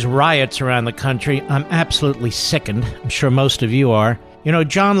watching these riots around the country. I'm absolutely sickened. I'm sure most of you are. You know,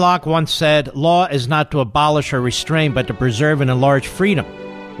 John Locke once said, law is not to abolish or restrain, but to preserve and enlarge freedom.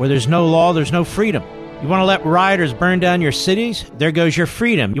 Where there's no law, there's no freedom. You want to let rioters burn down your cities? There goes your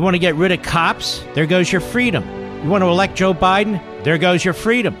freedom. You want to get rid of cops? There goes your freedom. You want to elect Joe Biden? There goes your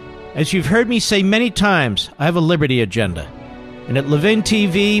freedom. As you've heard me say many times, I have a liberty agenda. And at Levin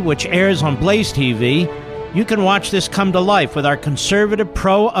TV, which airs on Blaze TV, you can watch this come to life with our conservative,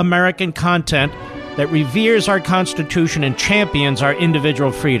 pro-American content that reveres our Constitution and champions our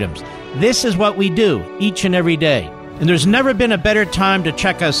individual freedoms. This is what we do each and every day. And there's never been a better time to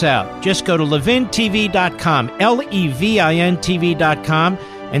check us out. Just go to levintv.com, LEVIN-TV.com,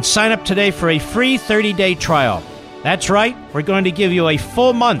 and sign up today for a free 30-day trial. That's right, we're going to give you a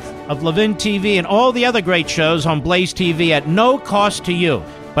full month of Levin TV and all the other great shows on Blaze TV at no cost to you,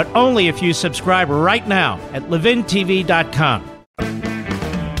 but only if you subscribe right now at levintv.com.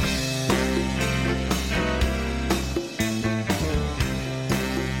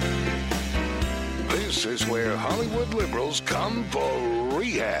 This is where Hollywood liberals come for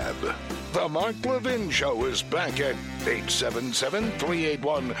rehab. The Mark Levin Show is back at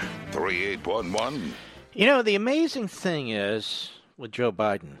 877-381-3811. You know, the amazing thing is with Joe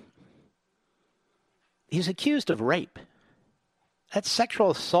Biden, he's accused of rape. That's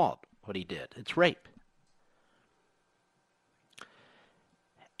sexual assault, what he did. It's rape.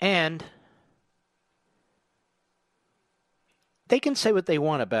 And they can say what they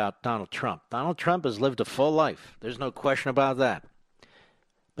want about Donald Trump. Donald Trump has lived a full life. There's no question about that.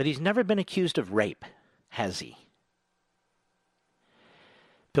 But he's never been accused of rape, has he?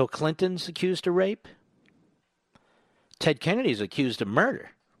 Bill Clinton's accused of rape. Ted Kennedy's accused of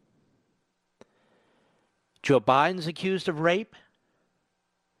murder. Joe Biden's accused of rape.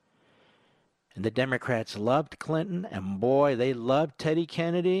 And the Democrats loved Clinton, and boy, they loved Teddy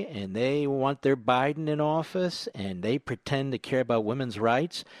Kennedy, and they want their Biden in office, and they pretend to care about women's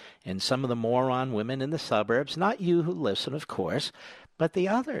rights, and some of the moron women in the suburbs, not you who listen, of course, but the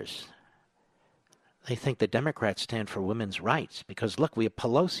others. They think the Democrats stand for women's rights, because look, we have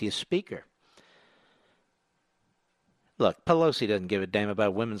Pelosi as Speaker. Look, Pelosi doesn't give a damn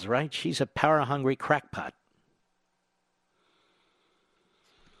about women's rights. She's a power-hungry crackpot.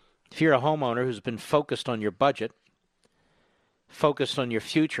 If you're a homeowner who's been focused on your budget, focused on your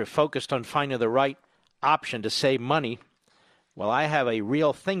future, focused on finding the right option to save money, well, I have a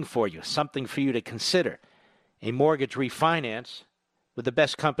real thing for you, something for you to consider, a mortgage refinance with the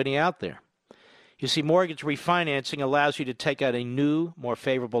best company out there. You see, mortgage refinancing allows you to take out a new, more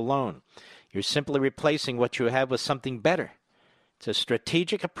favorable loan. You're simply replacing what you have with something better. It's a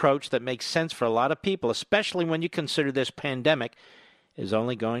strategic approach that makes sense for a lot of people, especially when you consider this pandemic is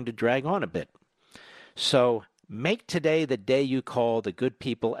only going to drag on a bit. So make today the day you call the good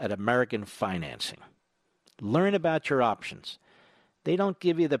people at American Financing. Learn about your options. They don't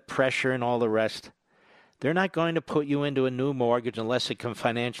give you the pressure and all the rest. They're not going to put you into a new mortgage unless it can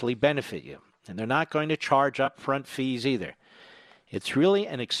financially benefit you. And they're not going to charge upfront fees either. It's really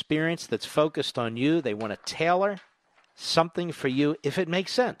an experience that's focused on you. They want to tailor something for you if it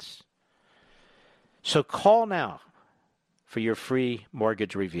makes sense. So call now for your free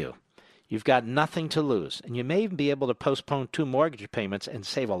mortgage review. You've got nothing to lose, and you may even be able to postpone 2 mortgage payments and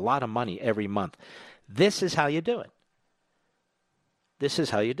save a lot of money every month. This is how you do it. This is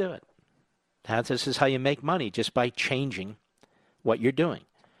how you do it. This is how you make money, just by changing what you're doing.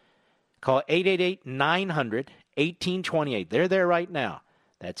 Call 888-900-1828. They're there right now.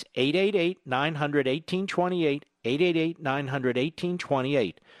 That's 888-900-1828,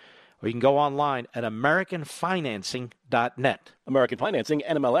 888-900-1828. Or you can go online at AmericanFinancing.net. American Financing,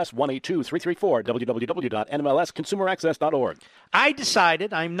 NMLS 182334, www.nmlsconsumeraccess.org. I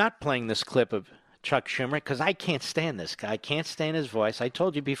decided I'm not playing this clip of Chuck Schumer because I can't stand this guy. I can't stand his voice. I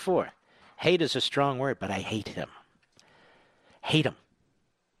told you before. Hate is a strong word, but I hate him. Hate him.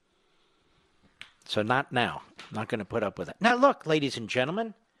 So not now. I'm not going to put up with it. Now look, ladies and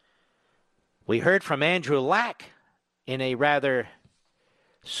gentlemen, we heard from Andrew Lack in a rather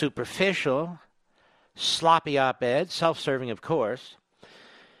superficial, sloppy op-ed, self-serving of course.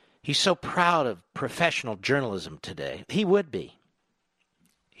 He's so proud of professional journalism today. He would be.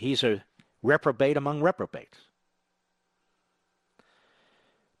 He's a reprobate among reprobates.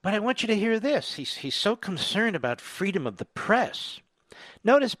 But I want you to hear this. He's so concerned about freedom of the press.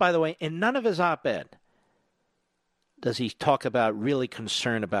 Notice, by the way, in none of his op-ed does he talk about really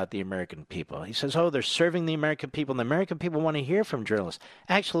concern about the American people. He says, they're serving the American people, and the American people want to hear from journalists.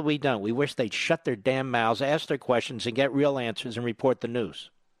 Actually, we don't. We wish they'd shut their damn mouths, ask their questions, and get real answers and report the news.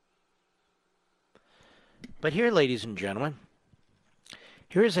 But here, ladies and gentlemen,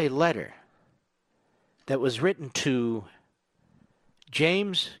 here is a letter that was written to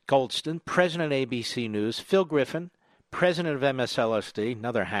James Goldston, president of ABC News, Phil Griffin, president of MSLSD,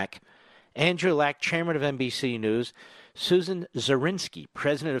 another hack, Andrew Lack, chairman of NBC News, Susan Zirinsky,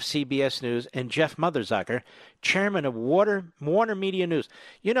 president of CBS News, and Jeff Motherzucker, chairman of Warner Media News.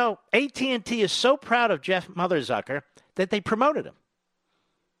 You know, AT&T is so proud of Jeff Motherzucker that they promoted him.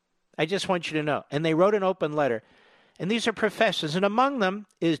 I just want you to know. And they wrote an open letter. And these are professors. And among them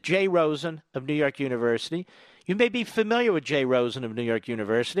is Jay Rosen of New York University. You may be familiar with Jay Rosen of New York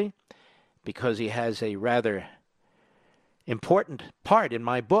University because he has a rather important part in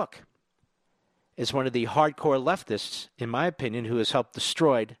my book as one of the hardcore leftists, in my opinion, who has helped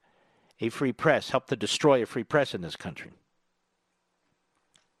destroy a free press in this country.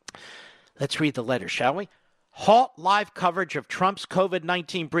 Let's read the letter, shall we? Halt live coverage of Trump's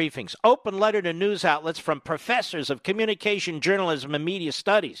COVID-19 briefings. Open letter to news outlets from professors of communication, journalism, and media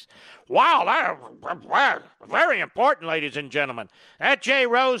studies. Wow, very important, ladies and gentlemen. That Jay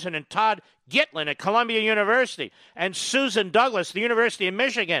Rosen and Todd Gitlin at Columbia University, and Susan Douglas, the University of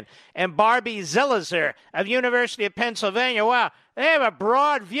Michigan, and Barbie Zillizer of University of Pennsylvania. Wow, they have a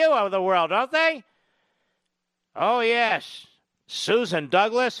broad view of the world, don't they? Oh, yes. Susan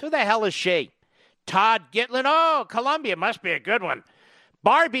Douglas, who the hell is she? Todd Gitlin, oh, Columbia, must be a good one.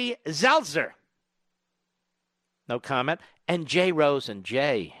 Barbie Zelzer, no comment. And Jay Rosen,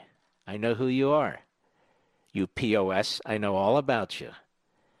 Jay, I know who you are. You POS, I know all about you.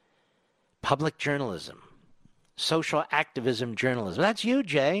 Public journalism, social activism journalism. That's you,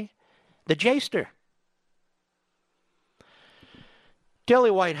 Jay, the Jayster. Daily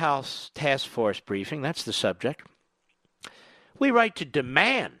White House Task Force briefing, that's the subject. We write to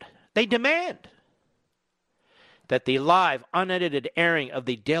demand, they demand, that the live, unedited airing of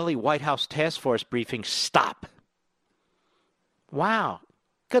the daily White House Task Force briefing stop. Wow.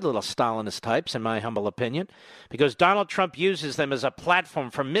 Good little Stalinist types, in my humble opinion, because Donald Trump uses them as a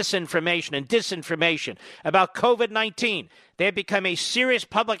platform for misinformation and disinformation about COVID-19. They have become a serious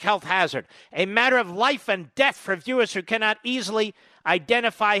public health hazard, a matter of life and death for viewers who cannot easily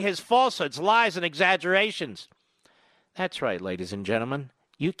identify his falsehoods, lies, and exaggerations. That's right, ladies and gentlemen.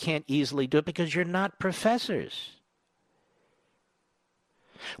 You can't easily do it because you're not professors.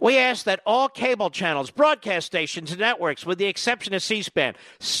 We ask that all cable channels, broadcast stations, and networks, with the exception of C-SPAN,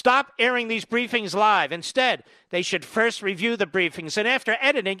 stop airing these briefings live. Instead, they should first review the briefings and, after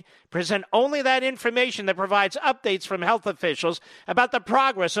editing, present only that information that provides updates from health officials about the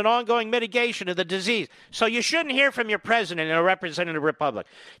progress and ongoing mitigation of the disease. So you shouldn't hear from your president in a representative republic.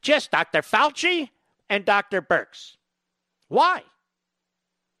 Just Dr. Fauci and Dr. Birx. Why?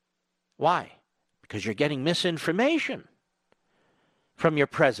 Why? Because you're getting misinformation from your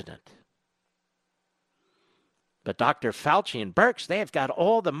president. But Dr. Fauci and Birx, they have got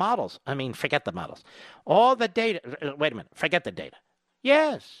all the models. I mean, forget the models. All the data. Wait a minute. Forget the data.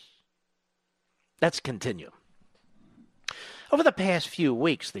 Yes. Let's continue. Over the past few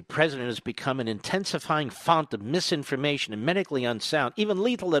weeks, the president has become an intensifying font of misinformation and medically unsound, even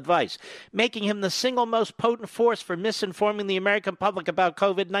lethal advice, making him the single most potent force for misinforming the American public about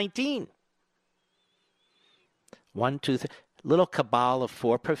COVID-19. 1, 2, 3. Little cabal of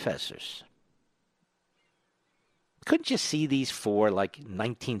 4 professors. Couldn't you see these 4 like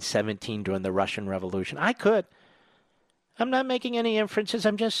 1917 during the Russian Revolution? I could. I'm not making any inferences.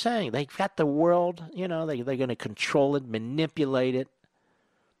 I'm just saying they've got the world, they're going to control it, manipulate it.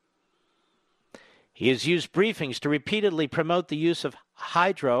 He has used briefings to repeatedly promote the use of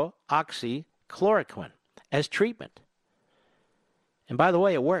hydroxychloroquine as treatment. And by the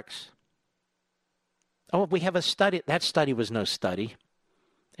way, it works. Oh, we have a study. That study was no study.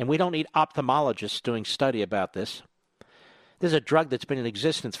 And we don't need ophthalmologists doing study about this. This is a drug that's been in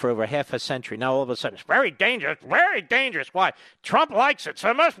existence for over half a century. Now, all of a sudden, it's very dangerous, very dangerous. Why? Trump likes it, so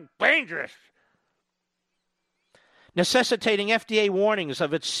it must be dangerous. Necessitating FDA warnings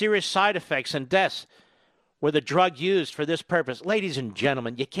of its serious side effects and deaths were the drug used for this purpose. Ladies and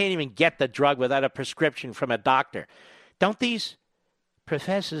gentlemen, you can't even get the drug without a prescription from a doctor. Don't these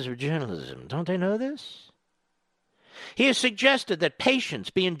professors of journalism, don't they know this? He has suggested that patients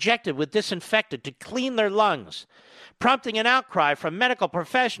be injected with disinfectant to clean their lungs, prompting an outcry from medical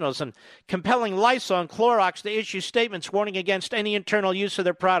professionals and compelling Lysol and Clorox to issue statements warning against any internal use of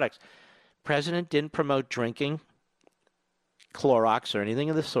their products. President didn't promote drinking Clorox or anything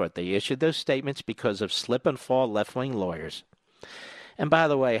of the sort. They issued those statements because of slip-and-fall left-wing lawyers. And by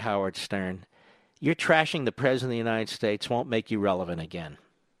the way, Howard Stern, you're trashing the President of the United States won't make you relevant again.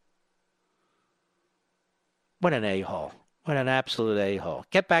 What an a-hole. What an absolute a-hole.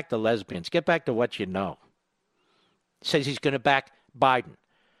 Get back to lesbians. Get back to what you know. Says he's going to back Biden.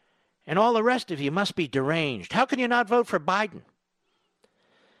 And all the rest of you must be deranged. How can you not vote for Biden?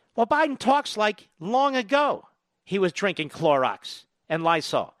 Well, Biden talks like long ago he was drinking Clorox and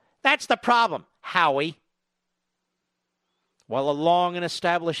Lysol. That's the problem, Howie. While a long and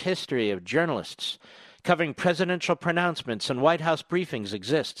established history of journalists covering presidential pronouncements and White House briefings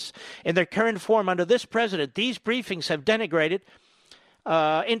exists, in their current form under this president, these briefings have degenerated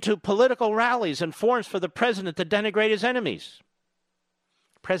into political rallies and forums for the president to denigrate his enemies.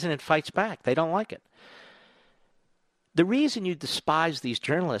 The president fights back. They don't like it. The reason you despise these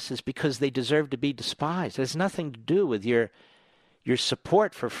journalists is because they deserve to be despised. It has nothing to do with your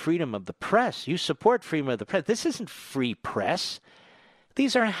support for freedom of the press. You support freedom of the press. This isn't free press.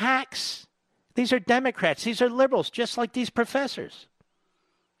 These are hacks. These are Democrats. These are liberals, just like these professors.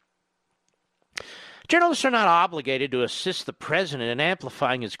 Journalists are not obligated to assist the president in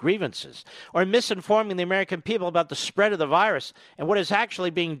amplifying his grievances or misinforming the American people about the spread of the virus and what is actually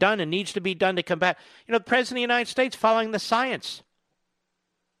being done and needs to be done to combat. The president of the United States following the science.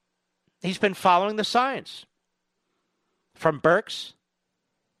 He's been following the science from Birx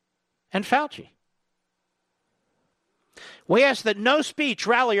and Fauci. We ask that no speech,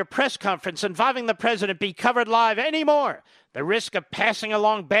 rally, or press conference involving the president be covered live anymore. The risk of passing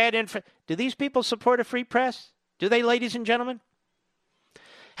along bad info. Do these people support a free press? Do they, ladies and gentlemen?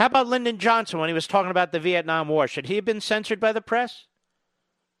 How about Lyndon Johnson when he was talking about the Vietnam War? Should he have been censored by the press?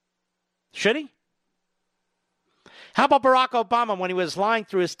 Should he? How about Barack Obama when he was lying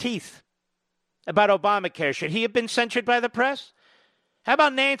through his teeth about Obamacare? Should he have been censored by the press? How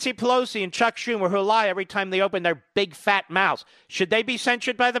about Nancy Pelosi and Chuck Schumer who lie every time they open their big fat mouths? Should they be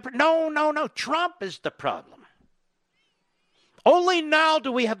censored by the press? No. Trump is the problem. Only now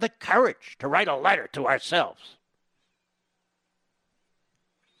do we have the courage to write a letter to ourselves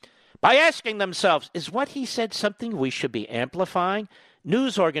by asking themselves, is what he said something we should be amplifying?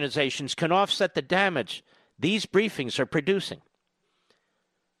 News organizations can offset the damage these briefings are producing.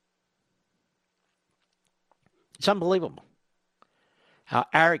 It's unbelievable how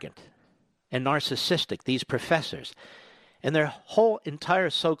arrogant and narcissistic these professors and their whole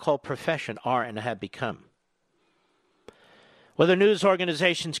entire so-called profession are and have become. Whether news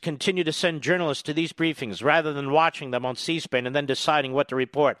organizations continue to send journalists to these briefings rather than watching them on C-SPAN and then deciding what to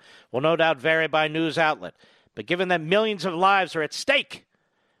report will no doubt vary by news outlet. But given that millions of lives are at stake,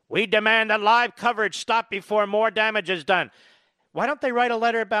 we demand that live coverage stop before more damage is done. Why don't they write a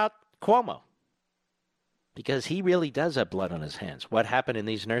letter about Cuomo? Because he really does have blood on his hands. What happened in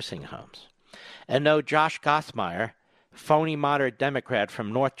these nursing homes? And no, Josh Gothmeier, phony moderate Democrat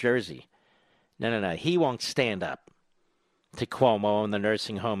from North Jersey. No. He won't stand up to Cuomo and the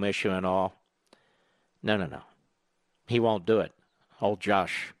nursing home issue and all. No. He won't do it. Old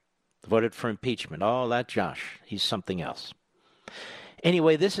Josh voted for impeachment. Oh, that Josh. He's something else.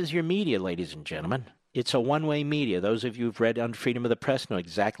 Anyway, this is your media, ladies and gentlemen. It's a one-way media. Those of you who've read on Freedom of the Press know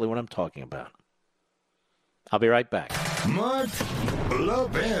exactly what I'm talking about. I'll be right back. Mark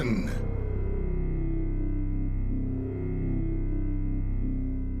Levin.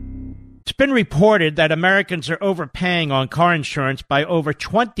 It's been reported that Americans are overpaying on car insurance by over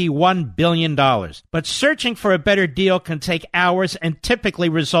 $21 billion. But searching for a better deal can take hours and typically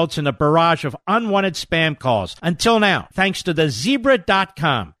results in a barrage of unwanted spam calls. Until now, thanks to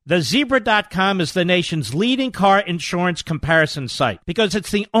thezebra.com. TheZebra.com is the nation's leading car insurance comparison site because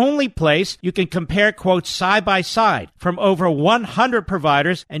it's the only place you can compare quotes side by side from over 100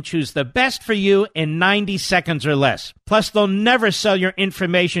 providers and choose the best for you in 90 seconds or less. Plus, they'll never sell your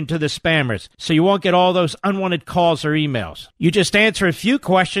information to the spammers, so you won't get all those unwanted calls or emails. You just answer a few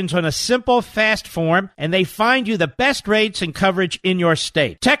questions on a simple, fast form, and they find you the best rates and coverage in your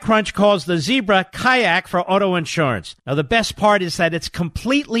state. TechCrunch calls the Zebra Kayak for auto insurance. Now, the best part is that it's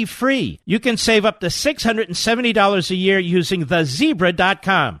completely free. You can save up to $670 a year using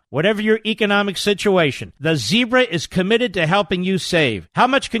thezebra.com. Whatever your economic situation, the Zebra is committed to helping you save. How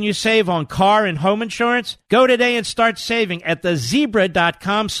much can you save on car and home insurance? Go today and start saving at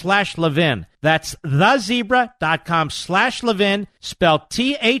thezebra.com/Levin. That's thezebra.com/Levin, spelled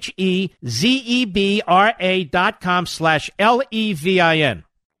THEZEBRA.com/LEVIN.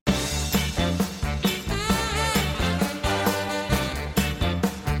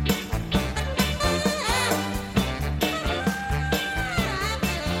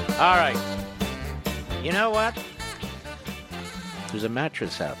 All right. You know what? There's a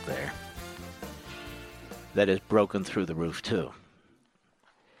mattress out there that is broken through the roof, too.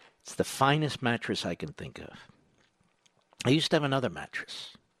 It's the finest mattress I can think of. I used to have another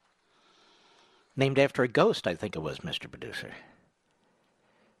mattress. Named after a ghost, I think it was, Mr. Producer.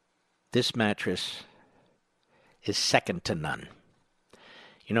 This mattress is second to none.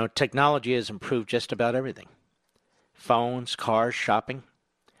 You know, technology has improved just about everything. Phones, cars, shopping.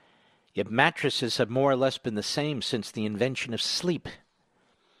 Yet mattresses have more or less been the same since the invention of sleep.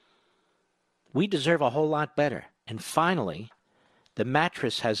 We deserve a whole lot better. And finally, the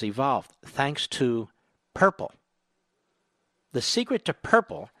mattress has evolved thanks to purple. The secret to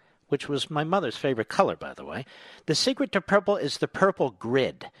purple, which was my mother's favorite color, by the way, the secret to purple is the purple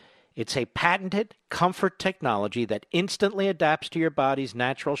grid. It's a patented comfort technology that instantly adapts to your body's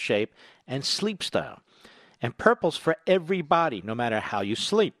natural shape and sleep style. And purple's for every body, no matter how you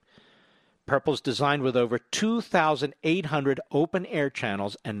sleep. Purple's designed with over 2,800 open air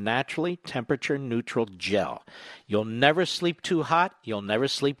channels and naturally temperature-neutral gel. You'll never sleep too hot. You'll never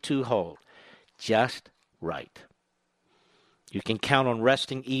sleep too cold. Just right. You can count on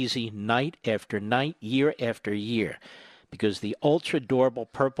resting easy night after night, year after year, because the ultra-durable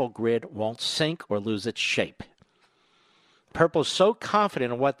purple grid won't sink or lose its shape. Purple's so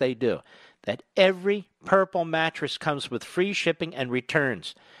confident in what they do that every purple mattress comes with free shipping and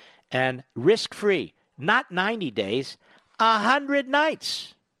returns. And risk-free, not 90 days, 100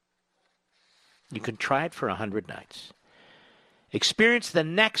 nights. You can try it for 100 nights. Experience the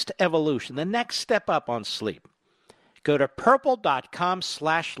next evolution, the next step up on sleep. Go to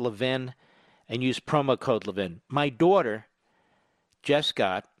purple.com/Levin and use promo code Levin. My daughter just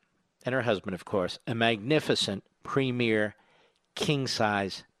got, and her husband, of course, a magnificent premier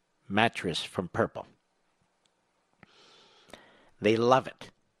king-size mattress from Purple. They love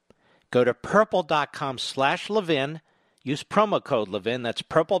it. Go to purple.com/Levin. Use promo code Levin. That's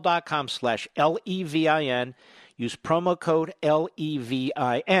purple.com/LEVIN. Use promo code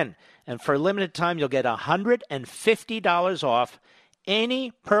LEVIN. And for a limited time, you'll get $150 off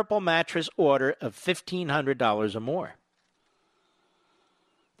any Purple mattress order of $1,500 or more.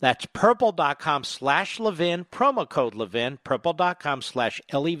 That's purple.com/Levin, promo code Levin,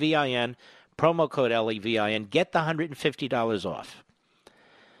 purple.com/LEVIN, promo code LEVIN. Get the $150 off.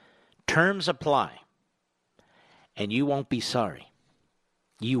 Terms apply. And you won't be sorry.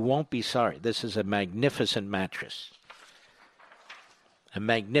 You won't be sorry. This is a magnificent mattress. A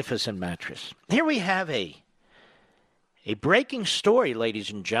magnificent mattress. Here we have a breaking story,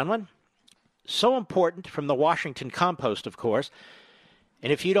 ladies and gentlemen. So important, from the Washington Compost, of course.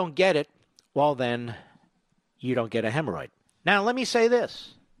 And if you don't get it, well, then you don't get a hemorrhoid. Now, let me say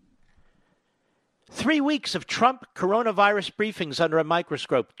this. 3 weeks of Trump coronavirus briefings under a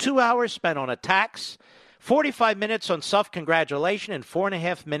microscope. 2 hours spent on attacks, 45 minutes on self-congratulation, and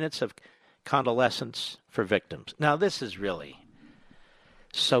 4.5 minutes of condolences for victims. Now, this is really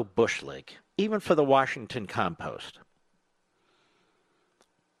so Bush League, even for the Washington Compost.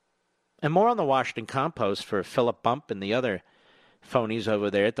 And more on the Washington Compost for Philip Bump and the other phonies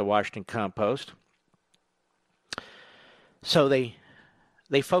over there at the Washington Compost. So they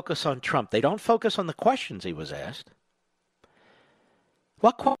focus on Trump. They don't focus on the questions he was asked.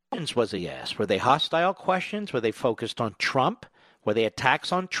 What questions was he asked? Were they hostile questions? Were they focused on Trump? Were they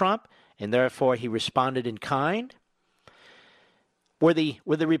attacks on Trump, and therefore he responded in kind? Were the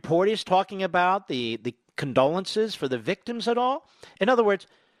reporters talking about the condolences for the victims at all? In other words,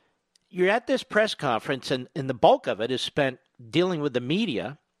 you're at this press conference, and the bulk of it is spent dealing with the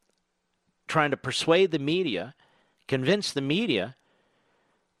media, trying to persuade the media, convince the media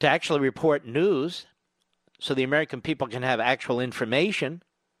to actually report news so the American people can have actual information.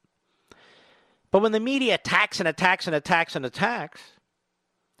 But when the media attacks and attacks and attacks and attacks,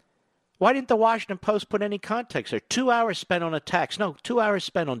 why didn't the Washington Post put any context there? 2 hours spent on attacks. No, 2 hours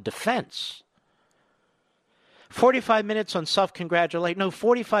spent on defense. 45 minutes on self-congratulate. No,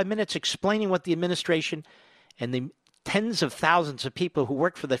 45 minutes explaining what the administration and the tens of thousands of people who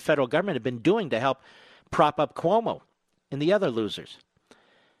work for the federal government have been doing to help prop up Cuomo and the other losers.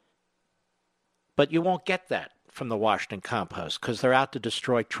 But you won't get that from the Washington Compost because they're out to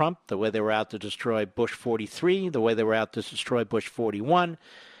destroy Trump the way they were out to destroy Bush 43, the way they were out to destroy Bush 41,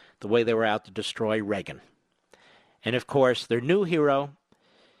 the way they were out to destroy Reagan. And, of course, their new hero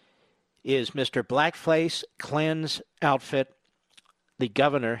is Mr. Blackface Klan's outfit, the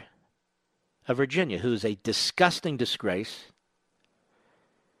governor of Virginia, who's a disgusting disgrace.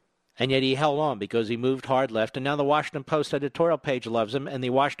 And yet he held on because he moved hard left. And now the Washington Post editorial page loves him, and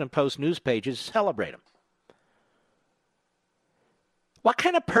the Washington Post news pages celebrate him. What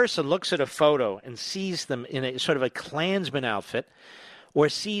kind of person looks at a photo and sees them in a sort of a Klansman outfit, or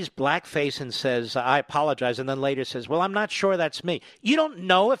sees blackface and says, I apologize, and then later says, well, I'm not sure that's me? You don't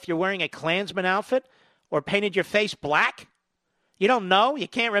know if you're wearing a Klansman outfit or painted your face black? You don't know? You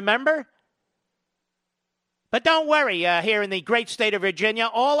can't remember? But don't worry, here in the great state of Virginia,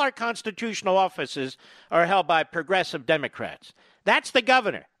 all our constitutional offices are held by progressive Democrats. That's the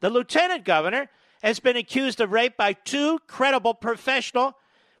governor. The lieutenant governor has been accused of rape by two credible professional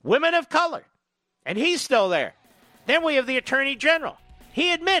women of color. And he's still there. Then we have the Attorney General.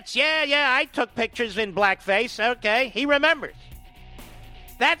 He admits, yeah, I took pictures in blackface. Okay, he remembers.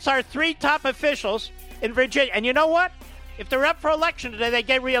 That's our 3 top officials in Virginia. And you know what? If they're up for election today, they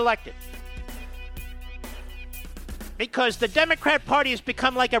get reelected. Because the Democrat Party has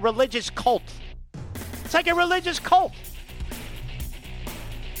become like a religious cult. It's like a religious cult.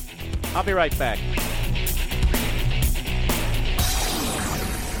 I'll be right back.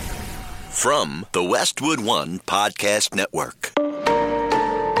 From the Westwood One Podcast Network.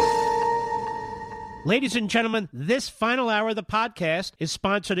 Ladies and gentlemen, this final hour of the podcast is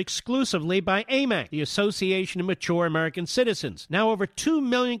sponsored exclusively by AMAC, the Association of Mature American Citizens. Now over 2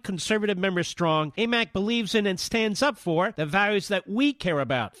 million conservative members strong, AMAC believes in and stands up for the values that we care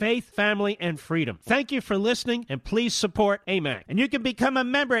about: faith, family, and freedom. Thank you for listening, and please support AMAC. And you can become a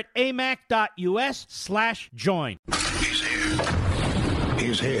member at amac.us/join. He's here.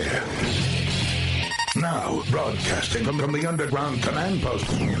 He's here. Now, broadcasting from the underground command post,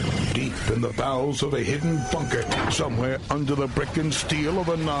 deep in the bowels of a hidden bunker, somewhere under the brick and steel of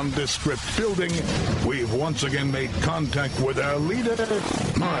a nondescript building, we've once again made contact with our leader,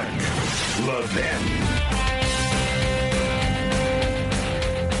 Mark Levin.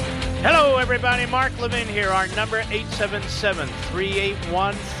 Hello, everybody. Mark Levin here. Our number,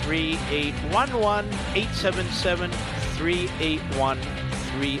 877-381-3811,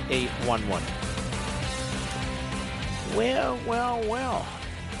 877-381-3811. Well.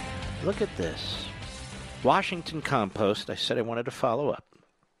 Look at this. Washington Compost. I said I wanted to follow up.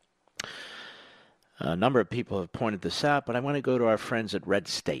 A number of people have pointed this out, but I want to go to our friends at Red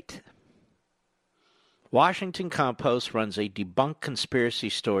State. Washington Compost runs a debunked conspiracy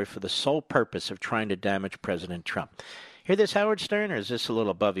story for the sole purpose of trying to damage President Trump. Hear this, Howard Stern, or is this a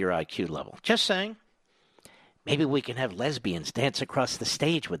little above your IQ level? Just saying. Maybe we can have lesbians dance across the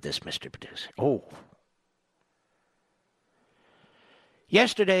stage with this, Mr. Producer. Oh.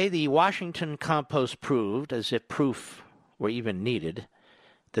 Yesterday, the Washington Compost proved, as if proof were even needed,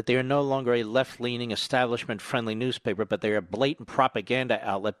 that they are no longer a left-leaning, establishment-friendly newspaper, but they are a blatant propaganda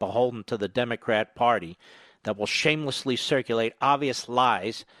outlet beholden to the Democrat Party that will shamelessly circulate obvious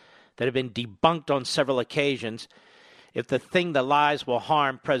lies that have been debunked on several occasions if the lies will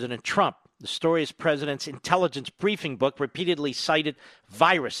harm President Trump. The story's president's intelligence briefing book repeatedly cited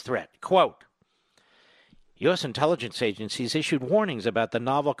virus threat. Quote, U.S. intelligence agencies issued warnings about the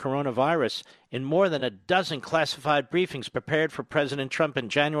novel coronavirus in more than a dozen classified briefings prepared for President Trump in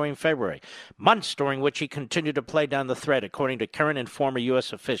January and February, months during which he continued to play down the threat, according to current and former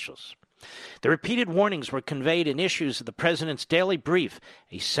U.S. officials. The repeated warnings were conveyed in issues of the President's Daily Brief,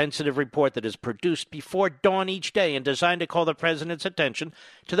 a sensitive report that is produced before dawn each day and designed to call the President's attention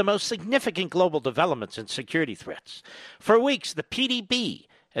to the most significant global developments and security threats. For weeks, the PDB,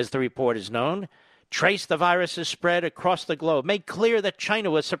 as the report is known, traced the virus's spread across the globe, made clear that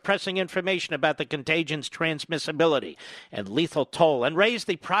China was suppressing information about the contagion's transmissibility and lethal toll, and raised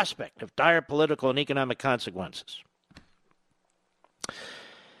the prospect of dire political and economic consequences.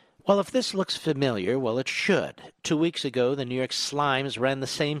 Well, if this looks familiar, well, it should. 2 weeks ago, the New York Slimes ran the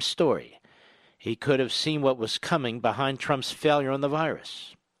same story. He could have seen what was coming behind Trump's failure on the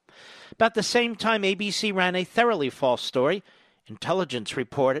virus. About the same time, ABC ran a thoroughly false story. Intelligence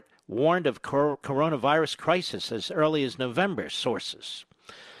reported warned of coronavirus crisis as early as November, sources.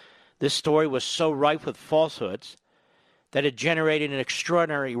 This story was so rife with falsehoods that it generated an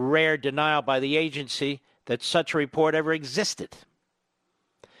extraordinary rare denial by the agency that such a report ever existed.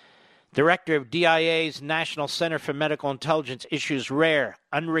 Director of DIA's National Center for Medical Intelligence issues rare,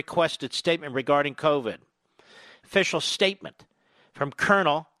 unrequested statement regarding COVID. Official statement from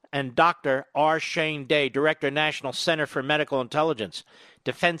Colonel and Dr. R. Shane Day, Director, National Center for Medical Intelligence,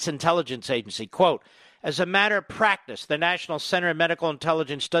 Defense Intelligence Agency, quote, as a matter of practice, the National Center of Medical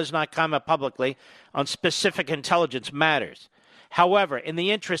Intelligence does not comment publicly on specific intelligence matters. However, in the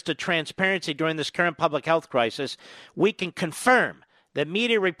interest of transparency during this current public health crisis, we can confirm that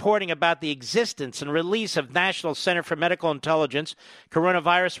media reporting about the existence and release of National Center for Medical Intelligence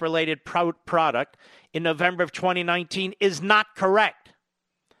coronavirus-related product in November of 2019 is not correct.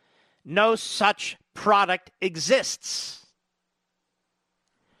 No such product exists.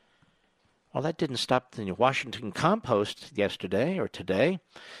 Well, that didn't stop the Washington Compost yesterday or today.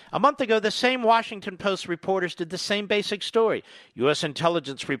 A month ago, the same Washington Post reporters did the same basic story. U.S.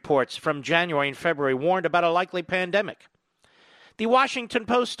 intelligence reports from January and February warned about a likely pandemic. The Washington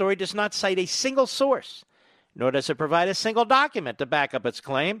Post story does not cite a single source, nor does it provide a single document to back up its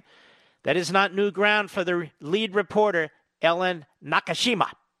claim. That is not new ground for the lead reporter, Ellen Nakashima.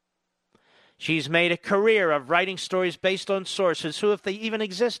 She's made a career of writing stories based on sources who, if they even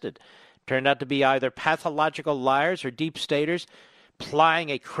existed, turned out to be either pathological liars or deep staters,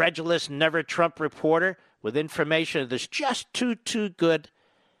 plying a credulous never-Trump reporter with information that's just too good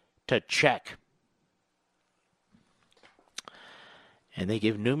to check. And they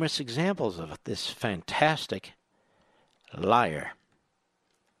give numerous examples of this fantastic liar.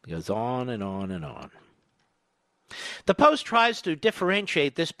 It goes on and on and on. The Post tries to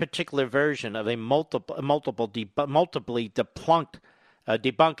differentiate this particular version of a multiply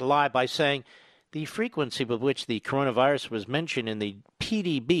debunked lie by saying the frequency with which the coronavirus was mentioned in the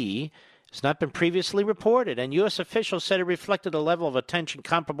PDB has not been previously reported, and U.S. officials said it reflected a level of attention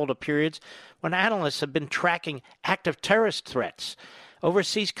comparable to periods when analysts have been tracking active terrorist threats,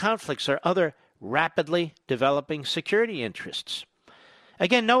 overseas conflicts, or other rapidly developing security interests.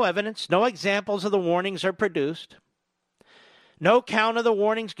 Again, no evidence, no examples of the warnings are produced, no count of the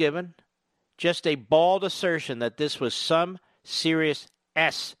warnings given, just a bald assertion that this was some serious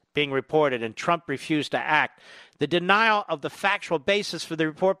S being reported, and Trump refused to act. The denial of the factual basis for the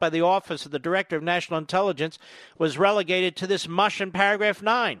report by the Office of the Director of National Intelligence was relegated to this mush in paragraph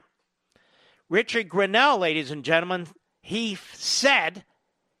 9. Richard Grinnell, ladies and gentlemen, he said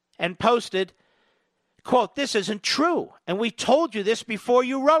and posted, quote, "This isn't true, and we told you this before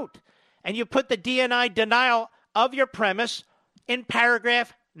you wrote." And you put the DNI denial of your premise in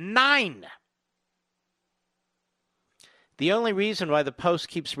paragraph 9. The only reason why the Post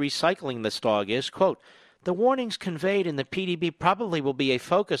keeps recycling this dog is, quote, "The warnings conveyed in the PDB probably will be a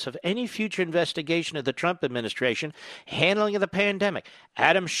focus of any future investigation of the Trump administration handling of the pandemic."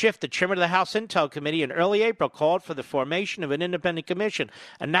 Adam Schiff, the chairman of the House Intel Committee, in early April called for the formation of an independent commission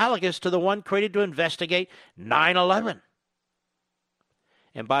analogous to the one created to investigate 9/11.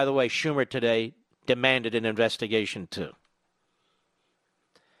 And by the way, Schumer today demanded an investigation too.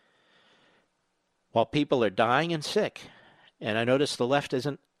 While people are dying and sick, and I notice the left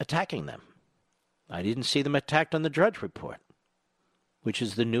isn't attacking them. I didn't see them attacked on the Drudge Report, which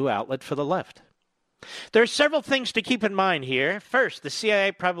is the new outlet for the left. There are several things to keep in mind here. First, the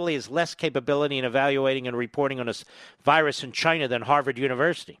CIA probably has less capability in evaluating and reporting on this virus in China than Harvard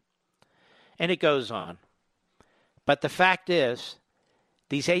University. And it goes on. But the fact is,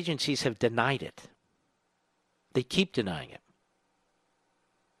 these agencies have denied it. They keep denying it.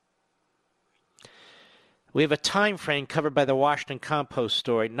 We have a time frame covered by the Washington Compost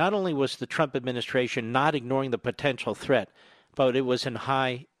story. Not only was the Trump administration not ignoring the potential threat, but it was in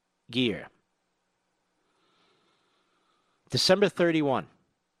high gear. December 31,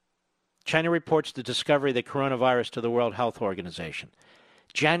 China reports the discovery of the coronavirus to the World Health Organization.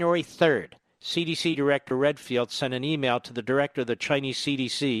 January 3rd, CDC Director Redfield sent an email to the director of the Chinese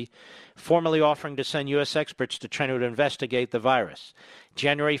CDC, formally offering to send U.S. experts to China to investigate the virus.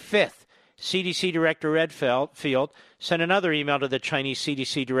 January 5th, CDC Director Redfield sent another email to the Chinese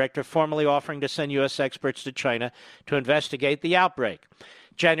CDC Director, formally offering to send U.S. experts to China to investigate the outbreak.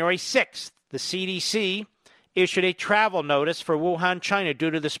 January 6th, the CDC issued a travel notice for Wuhan, China,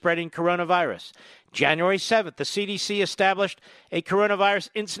 due to the spreading coronavirus. January 7th, the CDC established a coronavirus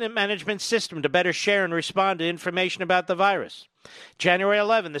incident management system to better share and respond to information about the virus. January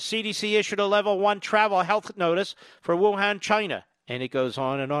 11th, the CDC issued a Level 1 travel health notice for Wuhan, China. And it goes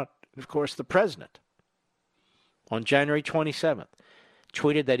on and on. Of course, the president, on January 27th,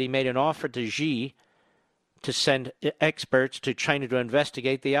 tweeted that he made an offer to Xi to send experts to China to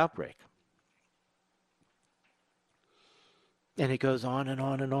investigate the outbreak. And it goes on and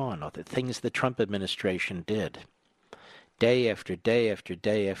on and on, all the things the Trump administration did, day after day after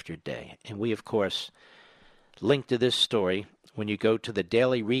day after day. And we, of course, link to this story when you go to the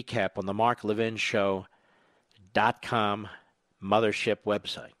daily recap on the MarkLevinShow.com mothership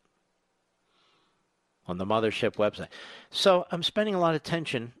website. On the mothership website. So I'm spending a lot of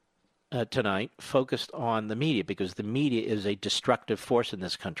attention tonight focused on the media, because the media is a destructive force in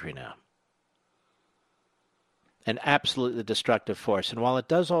this country now. An absolutely destructive force. And while it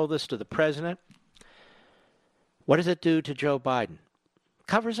does all this to the president, what does it do to Joe Biden?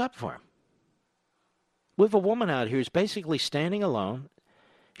 Covers up for him. We have a woman out here who's basically standing alone.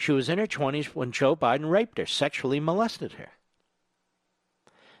 She was in her 20s when Joe Biden raped her, sexually molested her.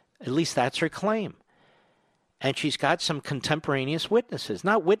 At least that's her claim. And she's got some contemporaneous witnesses.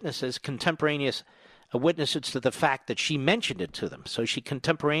 Not witnesses, contemporaneous witnesses to the fact that she mentioned it to them. So she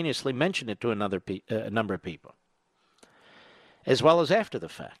contemporaneously mentioned it to a number of people, as well as after the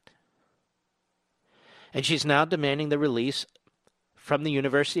fact. And she's now demanding the release from the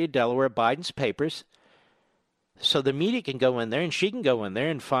University of Delaware Biden's papers so the media can go in there and she can go in there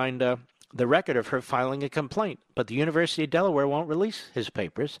and find the record of her filing a complaint. But the University of Delaware won't release his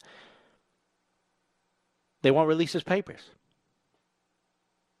papers They won't release his papers.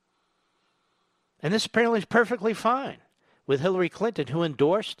 And this apparently is perfectly fine with Hillary Clinton, who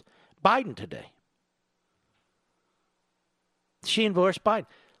endorsed Biden today. She endorsed Biden.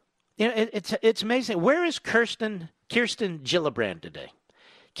 You know, it's amazing. Where is Kirsten Gillibrand today?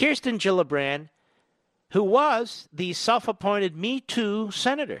 Kirsten Gillibrand, who was the self-appointed Me Too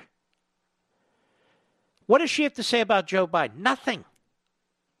senator. What does she have to say about Joe Biden? Nothing.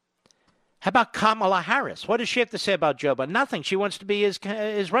 How about Kamala Harris? What does she have to say about Joe Biden? Nothing. She wants to be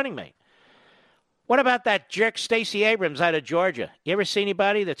his running mate. What about that jerk Stacey Abrams out of Georgia? You ever see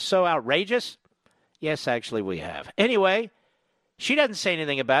anybody that's so outrageous? Yes, actually we have. Anyway, she doesn't say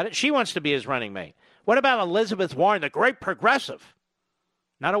anything about it. She wants to be his running mate. What about Elizabeth Warren, the great progressive?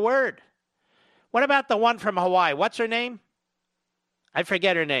 Not a word. What about the one from Hawaii? What's her name? I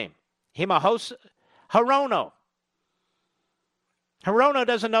forget her name. Hirono. Hirono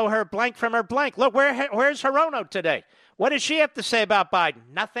doesn't know her blank from her blank. Look, where's Hirono today? What does she have to say about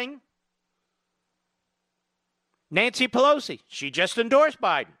Biden? Nothing. Nancy Pelosi, she just endorsed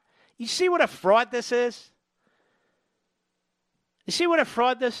Biden. You see what a fraud this is? You see what a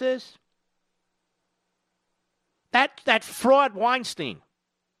fraud this is? That fraud Weinstein.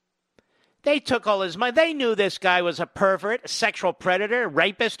 They took all his money. They knew this guy was a pervert, a sexual predator, a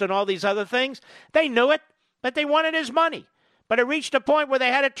rapist, and all these other things. They knew it, but they wanted his money. But it reached a point where they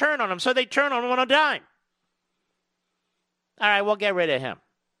had to turn on him, so they turned on him on a dime. All right, we'll get rid of him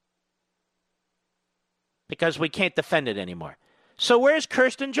because we can't defend it anymore. So where's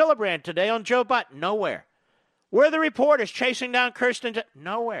Kirsten Gillibrand today on Joe Biden? Nowhere. Where are the reporters chasing down Kirsten?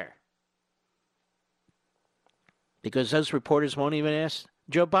 Nowhere. Because those reporters won't even ask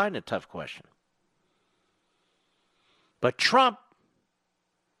Joe Biden a tough question. But Trump,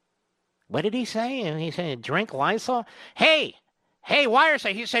 what did he say? He said, drink Lysol? Hey, Wire,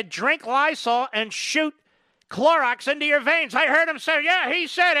 he said, drink Lysol and shoot Clorox into your veins. I heard him say, yeah, he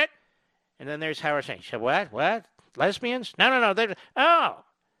said it. And then there's Howard saying, he said, what? Lesbians? No.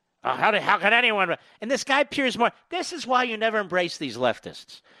 How can anyone? And this guy, Piers Morgan, this is why you never embrace these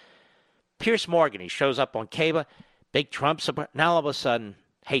leftists. Piers Morgan, he shows up on cable, big Trump supporter. Now all of a sudden,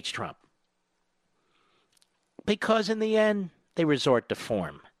 hates Trump. Because in the end, they resort to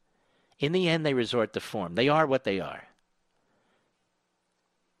form. They are what they are.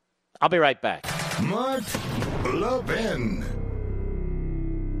 I'll be right back. Mark Levin.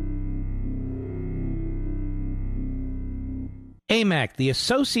 AMAC, the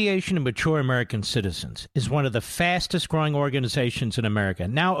Association of Mature American Citizens, is one of the fastest growing organizations in America.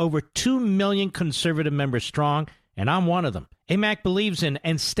 Now over 2 million conservative members strong, and I'm one of them. AMAC believes in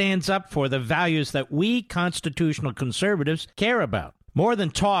and stands up for the values that we constitutional conservatives care about. More than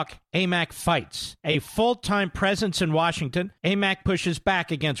talk, AMAC fights. A full-time presence in Washington, AMAC pushes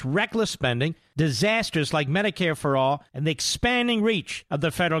back against reckless spending, disasters like Medicare for All, and the expanding reach of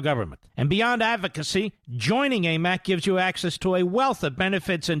the federal government. And beyond advocacy, joining AMAC gives you access to a wealth of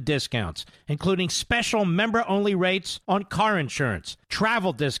benefits and discounts, including special member-only rates on car insurance,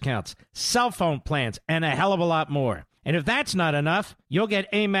 travel discounts, cell phone plans, and a hell of a lot more. And if that's not enough, you'll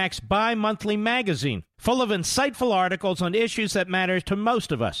get AMAC's bi-monthly magazine, full of insightful articles on issues that matter to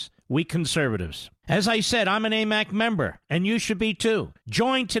most of us, we conservatives. As I said, I'm an AMAC member, and you should be too.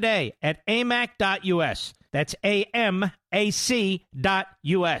 Join today at amac.us. That's AMAC.us.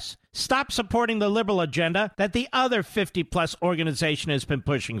 Stop supporting the liberal agenda that the other 50-plus organization has been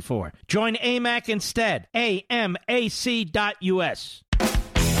pushing for. Join AMAC instead. AMAC.us.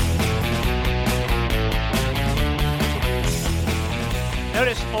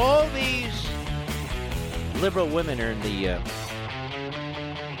 Notice all these liberal women are in the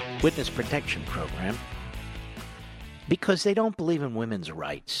witness protection program because they don't believe in women's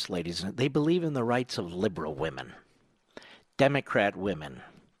rights, ladies. They believe in the rights of liberal women, Democrat women.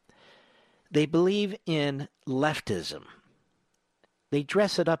 They believe in leftism. They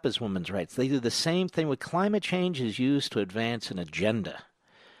dress it up as women's rights. They do the same thing with climate change is used to advance an agenda.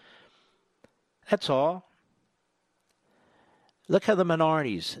 That's all. Look how the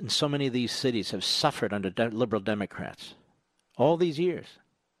minorities in so many of these cities have suffered under liberal Democrats all these years.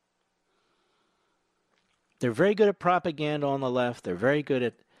 They're very good at propaganda on the left. They're very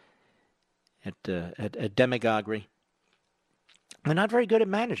good at demagoguery. They're not very good at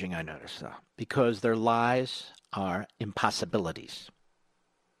managing, I notice, though, because their lies are impossibilities.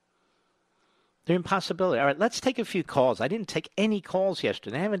 They're impossibilities. All right, let's take a few calls. I didn't take any calls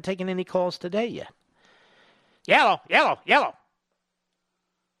yesterday. I haven't taken any calls today yet. Yellow.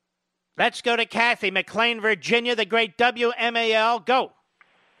 Let's go to Kathy, McLean, Virginia, the great WMAL. Go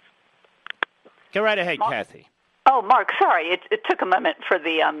right ahead, Kathy. Oh, Mark, sorry. It took a moment for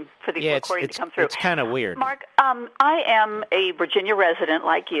the recording to come through. It's kind of weird. Mark, I am a Virginia resident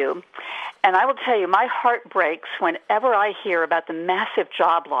like you, and I will tell you, my heart breaks whenever I hear about the massive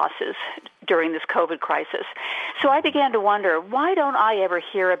job losses during this COVID crisis. So I began to wonder, why don't I ever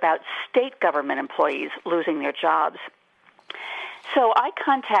hear about state government employees losing their jobs? So I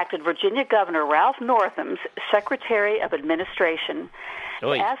contacted Virginia Governor Ralph Northam's Secretary of Administration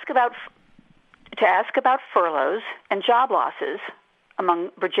to ask about furloughs and job losses among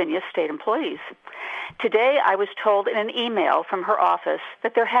Virginia state employees. Today, I was told in an email from her office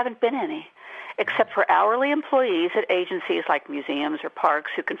that there haven't been any, except for hourly employees at agencies like museums or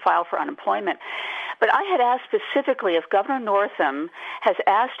parks who can file for unemployment. But I had asked specifically if Governor Northam has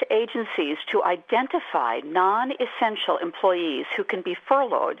asked agencies to identify non-essential employees who can be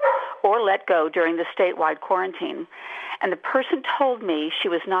furloughed or let go during the statewide quarantine. And the person told me she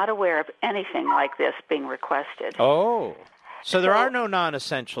was not aware of anything like this being requested. Oh. So there are no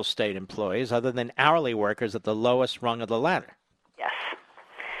non-essential state employees other than hourly workers at the lowest rung of the ladder. Yes.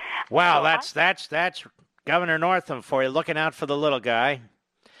 Wow, that's Governor Northam for you, looking out for the little guy.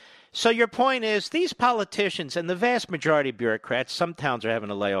 So your point is these politicians and the vast majority of bureaucrats, some towns are having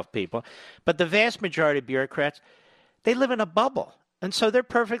to lay off people, but the vast majority of bureaucrats, they live in a bubble. And so they're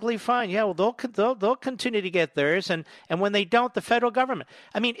perfectly fine. Yeah, well, they'll continue to get theirs. And when they don't, the federal government.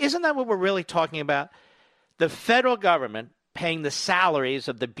 I mean, isn't that what we're really talking about? The federal government paying the salaries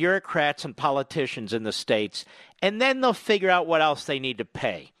of the bureaucrats and politicians in the states, and then they'll figure out what else they need to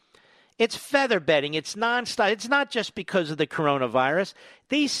pay. It's feather bedding. It's nonstop. It's not just because of the coronavirus.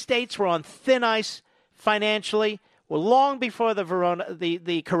 These states were on thin ice financially long before the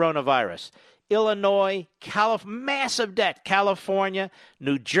coronavirus. Illinois, massive debt, California,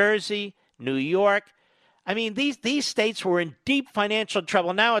 New Jersey, New York. I mean, these states were in deep financial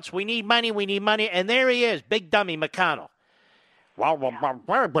trouble. Now it's we need money, and there he is, big dummy McConnell. Well, as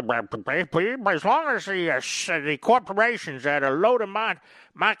long as the corporations that are loading my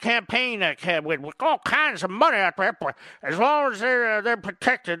campaign with all kinds of money out there, as long as they're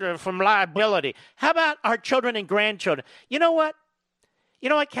protected from liability. How about our children and grandchildren? You know what,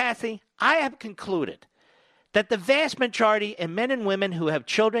 Kathy? I have concluded that the vast majority of men and women who have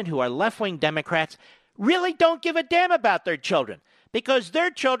children who are left-wing Democrats really don't give a damn about their children because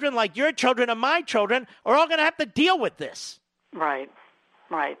their children, like your children and my children, are all going to have to deal with this. Right.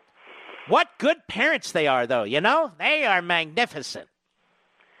 What good parents they are, though, They are magnificent.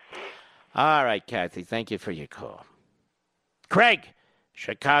 All right, Kathy, thank you for your call. Craig,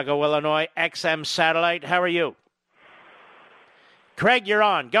 Chicago, Illinois, XM Satellite, how are you? Craig, you're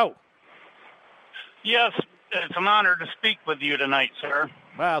on. Go. Yes, it's an honor to speak with you tonight, sir.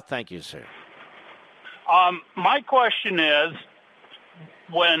 Well, thank you, sir. My question is,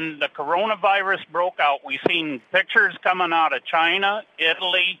 when the coronavirus broke out, we've seen pictures coming out of China,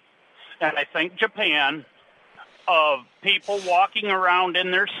 Italy, and I think Japan, of people walking around in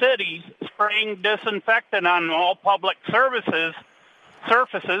their cities spraying disinfectant on all public surfaces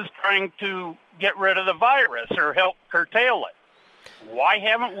trying to get rid of the virus or help curtail it. Why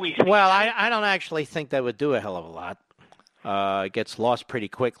haven't we seen Well, I don't actually think that would do a hell of a lot. It gets lost pretty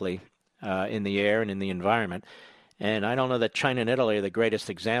quickly in the air and in the environment. And I don't know that China and Italy are the greatest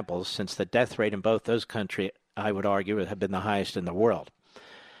examples, since the death rate in both those countries, I would argue, have been the highest in the world.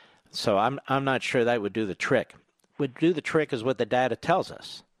 So I'm not sure that would do the trick. Would do the trick is what the data tells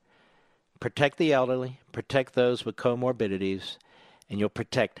us. Protect the elderly, protect those with comorbidities, and you'll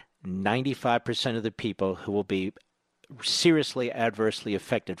protect 95% of the people who will be seriously adversely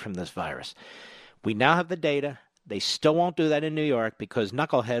affected from this virus. We now have the data. They still won't do that in New York because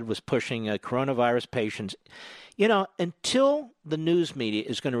Knucklehead was pushing coronavirus patients. Until the news media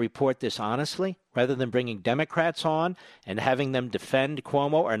is going to report this honestly, rather than bringing Democrats on and having them defend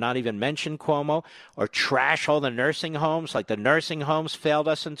Cuomo or not even mention Cuomo or trash all the nursing homes like the nursing homes failed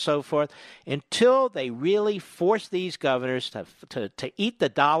us and so forth, until they really force these governors to eat the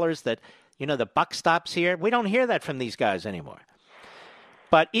dollars that, the buck stops here, we don't hear that from these guys anymore.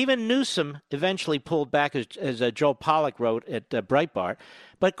 But even Newsom eventually pulled back, as Joel Pollack wrote at Breitbart.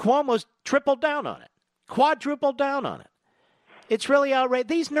 But Cuomo's tripled down on it, quadrupled down on it. It's really outrageous.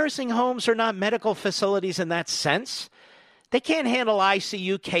 These nursing homes are not medical facilities in that sense. They can't handle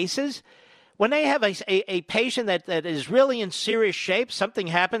ICU cases. When they have a patient that is really in serious shape, something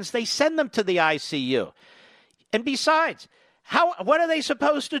happens, they send them to the ICU. And besides, what are they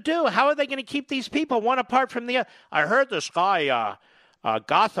supposed to do? How are they going to keep these people one apart from the other? I heard this guy...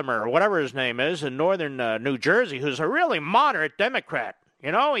 Gothamer, or whatever his name is, in northern New Jersey, who's a really moderate Democrat.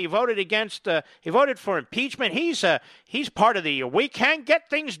 You know, he voted he voted for impeachment. He's part of the We Can't Get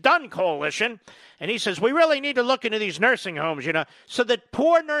Things Done coalition. And he says, we really need to look into these nursing homes, you know. So that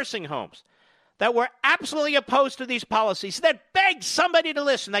poor nursing homes that were absolutely opposed to these policies, that begged somebody to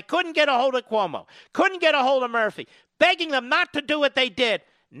listen, that couldn't get a hold of Cuomo, couldn't get a hold of Murphy, begging them not to do what they did.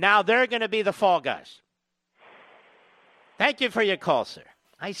 Now they're going to be the fall guys. Thank you for your call, sir.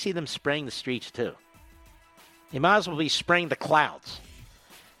 I see them spraying the streets, too. You might as well be spraying the clouds.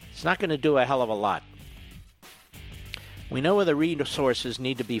 It's not going to do a hell of a lot. We know where the resources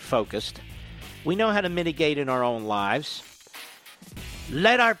need to be focused. We know how to mitigate in our own lives.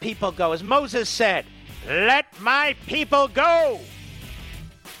 Let our people go. As Moses said, let my people go.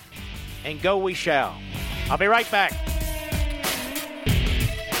 And go we shall. I'll be right back.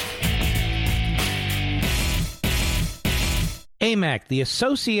 AMAC, the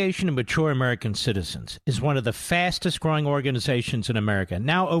Association of Mature American Citizens, is one of the fastest growing organizations in America.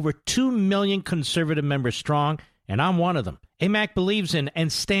 Now over 2 million conservative members strong, and I'm one of them. AMAC believes in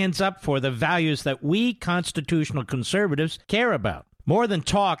and stands up for the values that we constitutional conservatives care about. More than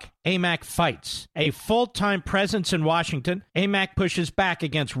talk, AMAC fights. A full-time presence in Washington, AMAC pushes back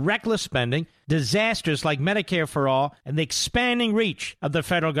against reckless spending, disasters like Medicare for All, and the expanding reach of the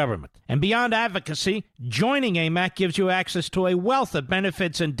federal government. And beyond advocacy, joining AMAC gives you access to a wealth of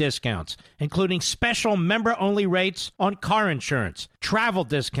benefits and discounts, including special member-only rates on car insurance, travel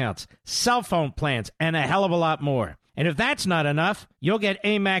discounts, cell phone plans, and a hell of a lot more. And if that's not enough, you'll get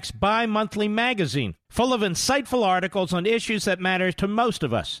AMAC's bi-monthly magazine, full of insightful articles on issues that matter to most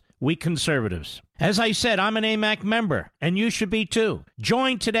of us, we conservatives. As I said, I'm an AMAC member, and you should be too.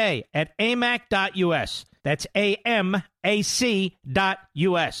 Join today at amac.us. That's AMAC.us.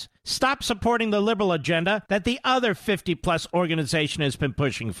 Stop supporting the liberal agenda that the other 50-plus organization has been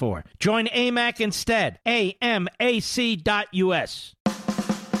pushing for. Join AMAC instead. AMAC.us.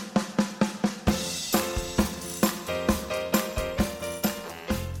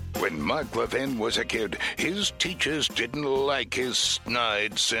 When Mark Levin was a kid, his teachers didn't like his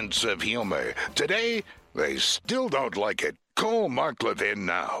snide sense of humor. Today, they still don't like it. Call Mark Levin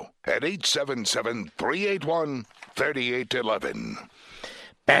now at 877-381-3811.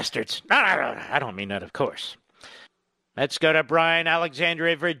 Bastards. No, I don't mean that, of course. Let's go to Brian,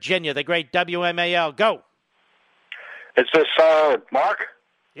 Alexandria, Virginia, the great WMAL. Go. Is this Mark?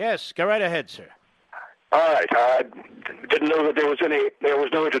 Yes, go right ahead, sir. All right. Didn't know that there was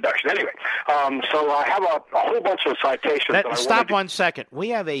no introduction. Anyway, so I have a whole bunch of citations. Stop 1 second. We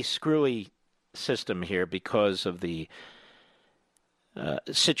have a screwy system here because of the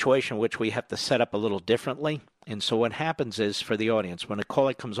situation which we have to set up a little differently. And so what happens is, for the audience, when a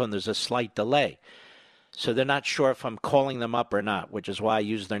caller comes on, there's a slight delay. So they're not sure if I'm calling them up or not, which is why I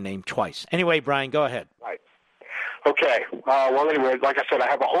use their name twice. Anyway, Brian, go ahead. Right. Okay. Well, anyway, like I said, I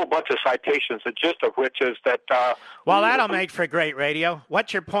have a whole bunch of citations, the gist of which is that... well, that'll make for great radio.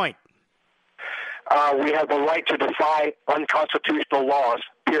 What's your point? We have the right to defy unconstitutional laws,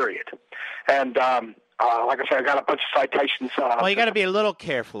 period. And like I said, I got a bunch of citations. Well, you got to be a little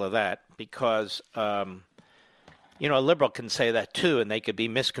careful of that because, a liberal can say that too, and they could be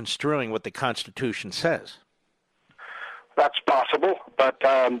misconstruing what the Constitution says. That's possible, but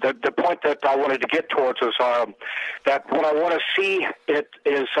the point that I wanted to get towards is that what I want to see it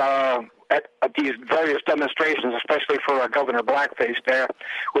is at these various demonstrations, especially for Governor Blackface there,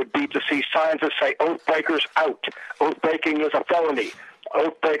 would be to see signs that say "Oath breakers out." Oath breaking is a felony.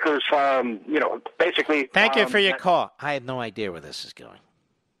 Oath breakers, basically. Thank you for your call. I had no idea where this is going.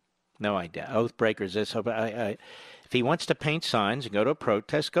 No idea. Oath breakers. This. If he wants to paint signs and go to a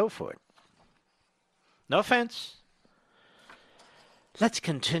protest, go for it. No offense. Let's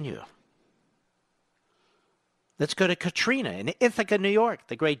continue. Let's go to Katrina in Ithaca, New York,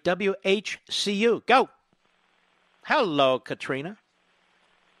 the great WHCU. Go. Hello, Katrina.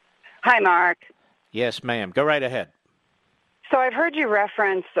 Hi, Mark. Yes, ma'am. Go right ahead. So I've heard you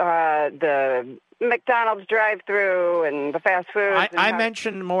reference the McDonald's drive-thru and the fast food. I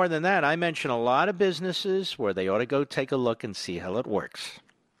mentioned more than that. I mentioned a lot of businesses where they ought to go take a look and see how it works.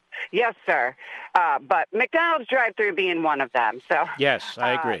 Yes, sir. But McDonald's drive-thru being one of them. So yes,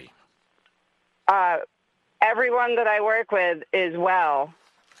 I agree. Everyone that I work with is well.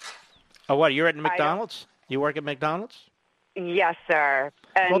 Oh, what? You're at McDonald's? You work at McDonald's? Yes, sir.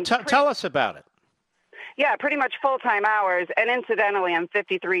 And well, tell us about it. Yeah, pretty much full-time hours. And incidentally, I'm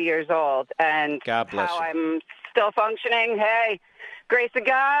 53 years old. And God bless how you. I'm still functioning, hey, grace of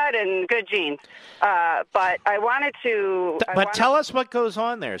God and good genes. But I wanted to... tell us what goes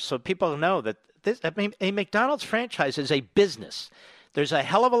on there so people know that a McDonald's franchise is a business. There's a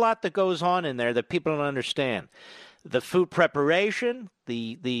hell of a lot that goes on in there that people don't understand. the food preparation,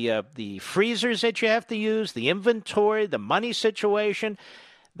 the freezers that you have to use, the inventory, the money situation,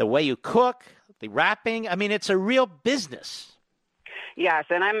 the way you cook, the wrapping. I mean, it's a real business. Yes,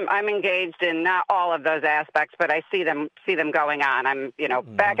 and I'm engaged in not all of those aspects, but I see them going on. I'm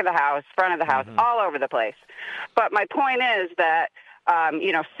back of the house, front of the house, all over the place. But my point is that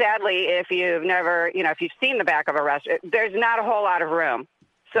sadly, if you've never if you've seen the back of a restaurant, there's not a whole lot of room.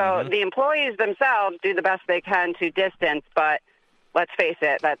 So the employees themselves do the best they can to distance, but let's face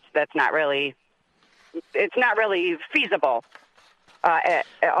it, that's not really feasible.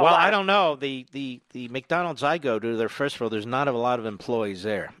 I don't know. The McDonald's I go to, first of all, there's not a lot of employees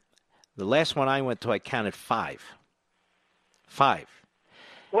there. The last one I went to, I counted 5. 5.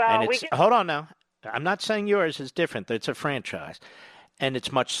 Well, and hold on now. I'm not saying yours is different. It's a franchise. And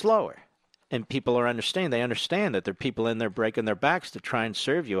it's much slower. And people they understand that there are people in there breaking their backs to try and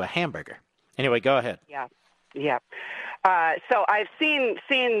serve you a hamburger. Anyway, go ahead. Yeah. So I've seen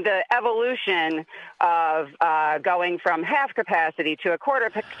the evolution of going from half capacity to a quarter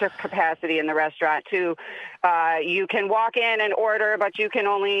capacity in the restaurant to you can walk in and order, but you can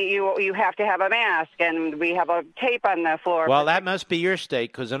only you have to have a mask, and we have a tape on the floor. Well, that must be your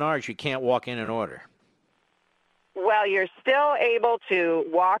state, because in ours you can't walk in and order. Well, you're still able to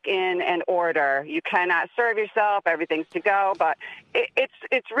walk in and order. You cannot serve yourself. Everything's to go. But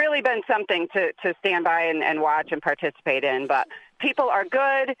it's really been something to stand by and watch and participate in. But people are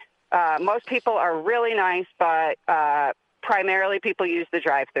good. Most people are really nice, but primarily people use the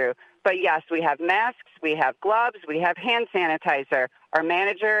drive-thru. But, yes, we have masks. We have gloves. We have hand sanitizer. Our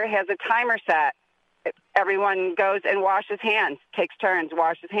manager has a timer set. Everyone goes and washes hands, takes turns,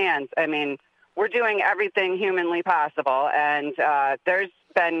 washes hands. I mean, we're doing everything humanly possible, and there's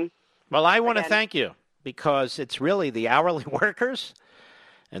been... Well, I want to thank you, because it's really the hourly workers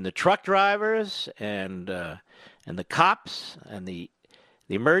and the truck drivers and the cops and the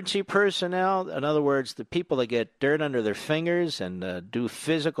emergency personnel. In other words, the people that get dirt under their fingers and do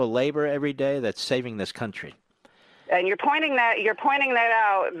physical labor every day that's saving this country. And you're pointing that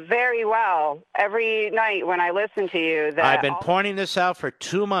out very well every night when I listen to you. I've been pointing this out for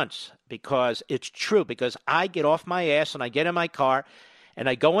 2 months because it's true. Because I get off my ass and I get in my car and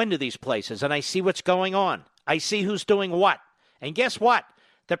I go into these places and I see what's going on. I see who's doing what. And guess what?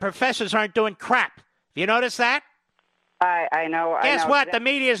 The professors aren't doing crap. Have you noticed that? I know. Guess what? The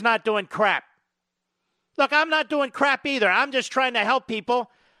media is not doing crap. Look, I'm not doing crap either. I'm just trying to help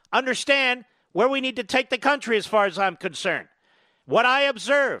people understand where we need to take the country as far as I'm concerned. What I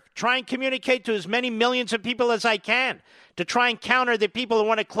observe, try and communicate to as many millions of people as I can to try and counter the people who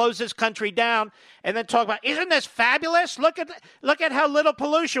want to close this country down and then talk about, isn't this fabulous? Look at how little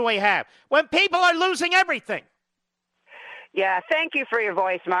pollution we have when people are losing everything. Yeah, thank you for your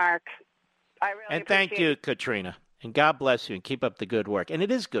voice, Mark. I really appreciate it. And thank you, Katrina. And God bless you and keep up the good work. And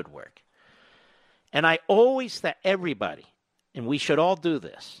it is good work. And I always thank everybody, and we should all do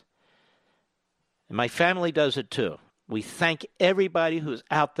this. And my family does it too. We thank everybody who's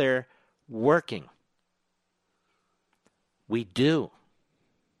out there working. We do.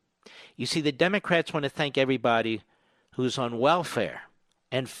 You see, the Democrats want to thank everybody who's on welfare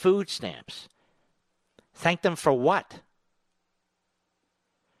and food stamps. Thank them for what?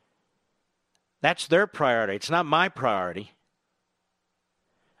 That's their priority. It's not my priority.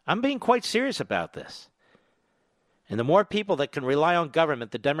 I'm being quite serious about this. And the more people that can rely on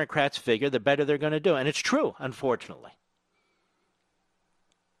government, the Democrats figure, the better they're going to do. And it's true, unfortunately.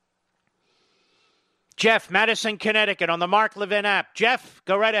 Jeff, Madison, Connecticut, on the Mark Levin app. Jeff,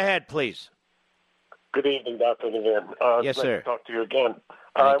 go right ahead, please. Good evening, Dr. Levin. Yes, sir. Nice to talk to you again.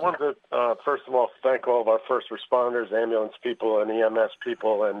 I wanted to, first of all, thank all of our first responders, ambulance people, and EMS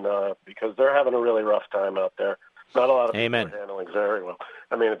people, and because they're having a really rough time out there. Not a lot of people are handling very well.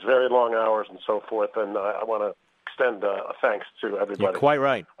 I mean, it's very long hours and so forth, and I want to extend a thanks to everybody. You're quite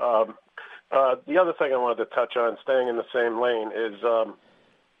right. The other thing I wanted to touch on, staying in the same lane, is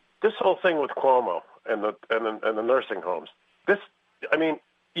this whole thing with Cuomo and the nursing homes. This, I mean,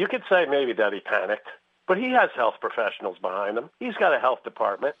 you could say maybe that he panicked, but he has health professionals behind him. He's got a health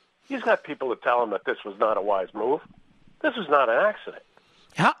department. He's got people to tell him that this was not a wise move. This was not an accident.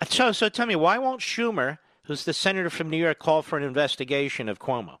 So tell me, why won't Schumer, who's the senator from New York, call for an investigation of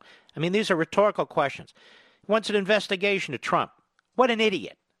Cuomo? I mean, these are rhetorical questions. He wants an investigation of Trump. What an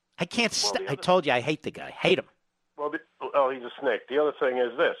idiot. I can't I told you I hate the guy. Hate him. Well, he's a snake. The other thing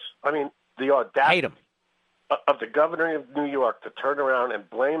is this. I mean, the audacity of the governor of New York to turn around and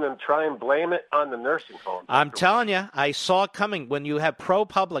try and blame it on the nursing homes. I'm telling you, I saw it coming when you have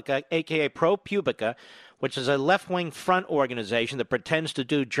ProPublica, a.k.a. ProPublica, which is a left-wing front organization that pretends to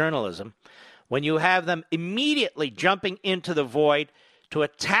do journalism. when you have them immediately jumping into the void to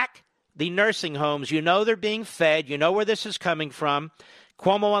attack the nursing homes. You know they're being fed. You know where this is coming from.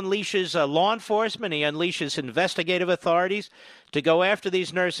 Cuomo unleashes law enforcement. He unleashes investigative authorities to go after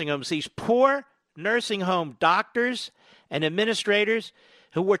these nursing homes, these poor nursing home doctors and administrators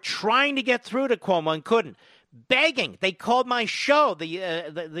who were trying to get through to Cuomo and couldn't, begging. They called my show.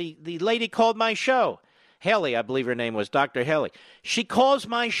 The lady called my show. Haley, I believe her name was, Dr. Haley. She calls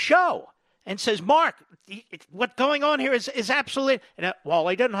my show and says, Mark, what's going on here is absolutely, well,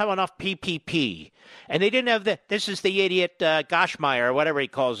 they didn't have enough PPP. And they didn't have this is the idiot Goshmeyer, or whatever he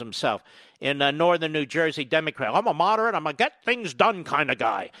calls himself, in northern New Jersey, Democrat. I'm a moderate, I'm a get things done kind of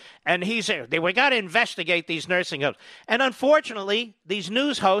guy. And he's we got to investigate these nursing homes. And unfortunately, these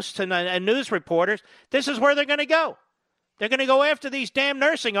news hosts and news reporters, this is where they're going to go. They're going to go after these damn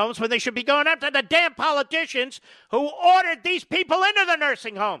nursing homes when they should be going after the damn politicians who ordered these people into the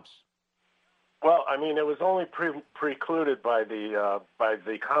nursing homes. Well, I mean, it was only precluded by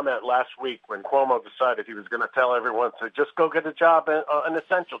the comment last week when Cuomo decided he was going to tell everyone to just go get a job, an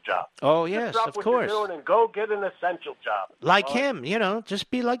essential job. Oh, yes, just of what course. You're doing and go get an essential job. Like him,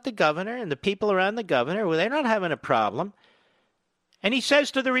 just be like the governor and the people around the governor. Well, they're not having a problem. And he says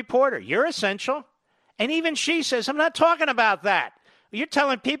to the reporter, you're essential. And even she says, I'm not talking about that. You're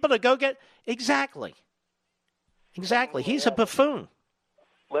telling people to go get... Exactly. He's a buffoon.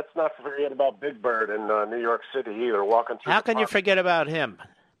 Let's not forget about Big Bird in New York City either, walking through. How can you forget about him?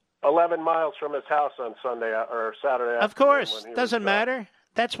 11 miles from his house on Sunday or Saturday afternoon. Of course. Doesn't matter.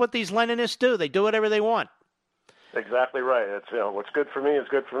 That's what these Leninists do. They do whatever they want. Exactly right. It's what's good for me is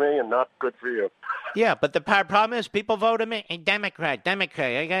good for me and not good for you. Yeah, but the problem is people vote him in. Democrat.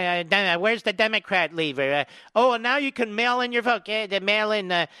 Where's the Democrat lever? And now you can mail in your vote. Yeah, the mail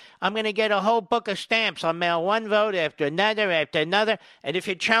in. I'm going to get a whole book of stamps. I'll mail one vote after another. And if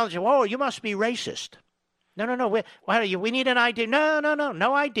you challenge it, you must be racist. No. We need an ID.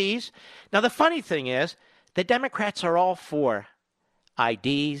 No IDs. Now, the funny thing is, the Democrats are all for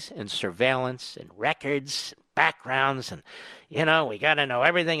IDs and surveillance and records, backgrounds, and, we got to know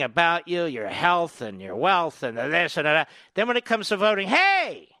everything about you, your health and your wealth and this and that. Then when it comes to voting,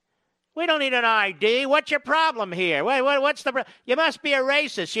 hey, we don't need an ID. What's your problem here? What's the problem? You must be a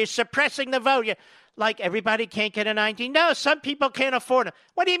racist. You're suppressing the vote. Like everybody can't get an ID. No, some people can't afford them.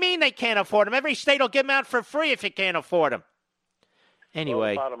 What do you mean they can't afford them? Every state will give them out for free if you can't afford them.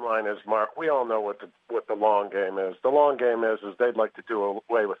 Anyway. Well, the bottom line is, Mark, we all know what the long game is. The long game is they'd like to do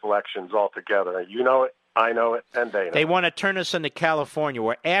away with elections altogether. You know it, I know it, and they know it. They want to turn us into California,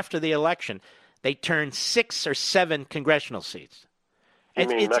 where after the election, they turn 6 or 7 congressional seats.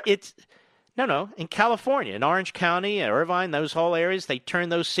 No, in California, in Orange County, Irvine, those whole areas, they turn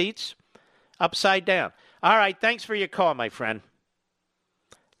those seats upside down. All right, thanks for your call, my friend.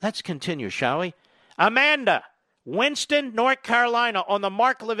 Let's continue, shall we? Amanda, Winston, North Carolina, on the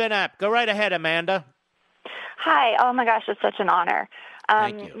Mark Levin app. Go right ahead, Amanda. Hi. Oh, my gosh, it's such an honor.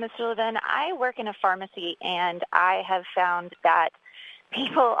 Thank you. Mr. Levin, I work in a pharmacy, and I have found that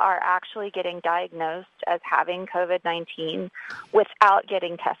people are actually getting diagnosed as having COVID-19 without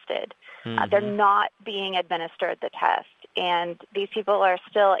getting tested. Mm-hmm. They're not being administered the test, and these people are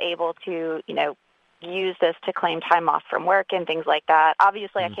still able to, use this to claim time off from work and things like that.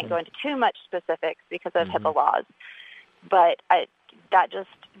 Obviously, I can't go into too much specifics because of HIPAA laws, but that just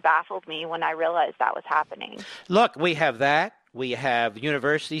baffled me when I realized that was happening. Look, we have that. We have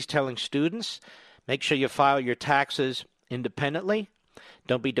universities telling students, make sure you file your taxes independently.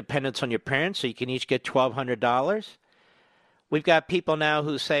 Don't be dependent on your parents, so you can each get $1,200. We've got people now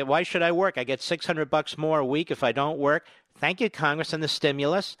who say, why should I work? I get $600 more a week if I don't work. Thank you, Congress, and the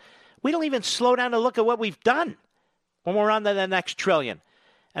stimulus. We don't even slow down to look at what we've done when we're on to the next trillion.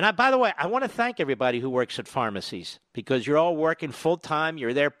 And by the way, I want to thank everybody who works at pharmacies because you're all working full time.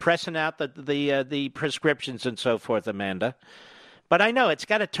 You're there pressing out the prescriptions and so forth, Amanda. But I know it's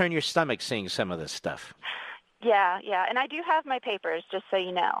got to turn your stomach seeing some of this stuff. Yeah, and I do have my papers, just so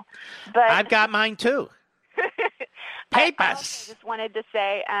you know. But I've got mine too. Papers. I also just wanted to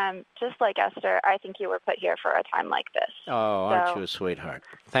say, just like Esther, I think you were put here for a time like this. Oh, aren't you a sweetheart?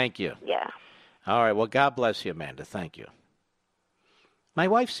 Thank you. Yeah. All right. Well, God bless you, Amanda. Thank you. My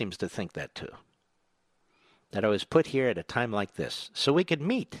wife seems to think that, too, that I was put here at a time like this so we could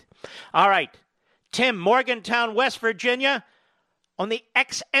meet. All right. Tim, Morgantown, West Virginia, on the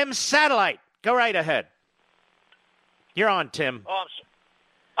XM satellite. Go right ahead. You're on, Tim.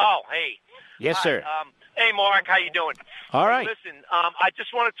 Hey. Yes, sir. Hey, Mark, how you doing? All right. Listen, I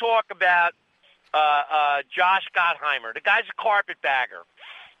just want to talk about Josh Gottheimer. The guy's a carpetbagger.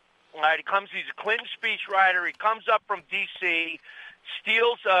 All right, he's a Clinton speechwriter. He comes up from D.C.,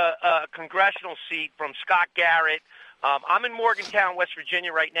 steals a congressional seat from Scott Garrett. I'm in Morgantown, West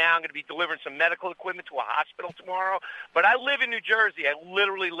Virginia right now. I'm going to be delivering some medical equipment to a hospital tomorrow. But I live in New Jersey. I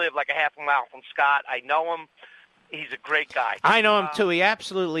literally live like a half a mile from Scott. I know him. He's a great guy. I know him, too. He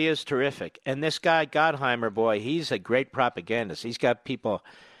absolutely is terrific. And this guy, Gottheimer, boy, he's a great propagandist. He's got people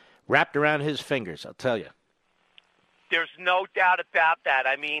wrapped around his fingers, I'll tell you. There's no doubt about that.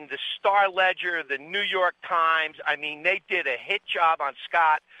 I mean, the Star-Ledger, the New York Times, I mean, they did a hit job on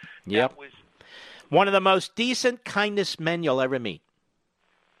Scott. Yep. That was one of the most decent, kindest men you'll ever meet.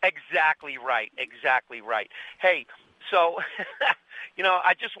 Exactly right. Exactly right. Hey, so,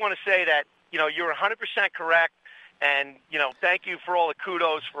 I just want to say that, you're 100% correct. And, thank you for all the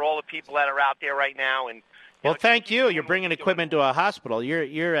kudos for all the people that are out there right now. And well, thank you. You're bringing equipment to a hospital.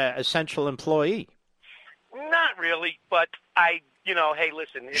 You're an essential employee. Not really, but hey,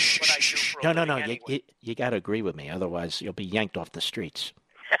 listen, it's what I do for a living anyway. You got to agree with me. Otherwise, you'll be yanked off the streets.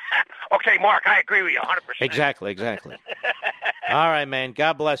 Okay, Mark, I agree with you 100%. Exactly. All right, man.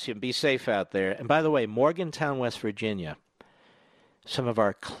 God bless you and be safe out there. And by the way, Morgantown, West Virginia, some of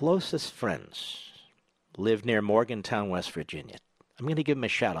our closest friends live near Morgantown, West Virginia. I'm going to give them a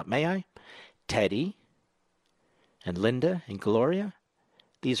shout-out. May I? Teddy and Linda and Gloria.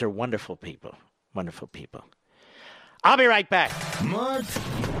 These are wonderful people. Wonderful people. I'll be right back. Mark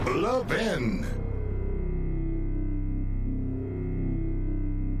Levin.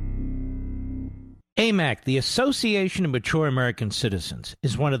 AMAC, the Association of Mature American Citizens,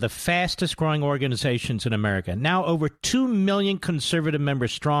 is one of the fastest growing organizations in America. Now over 2 million conservative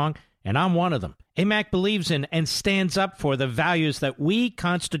members strong, and I'm one of them. AMAC believes in and stands up for the values that we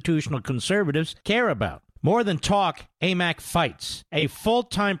constitutional conservatives care about. More than talk, AMAC fights. A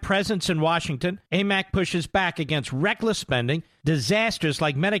full-time presence in Washington, AMAC pushes back against reckless spending, disasters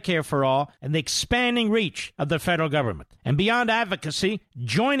like Medicare for All, and the expanding reach of the federal government. And beyond advocacy,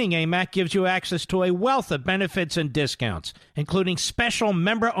 joining AMAC gives you access to a wealth of benefits and discounts, including special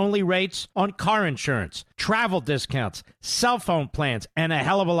member-only rates on car insurance, travel discounts, cell phone plans, and a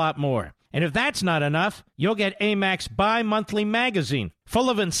hell of a lot more. And if that's not enough, you'll get AMAC's bi-monthly magazine, full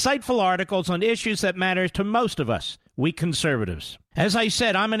of insightful articles on issues that matter to most of us, we conservatives. As I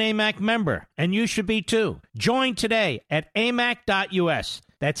said, I'm an AMAC member, and you should be too. Join today at amac.us.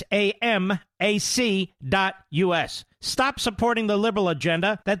 That's AMAC.us. Stop supporting the liberal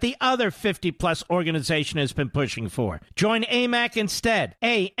agenda that the other 50-plus organization has been pushing for. Join AMAC instead.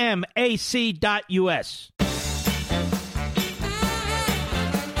 AMAC.us.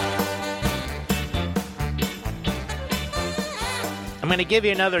 I'm going to give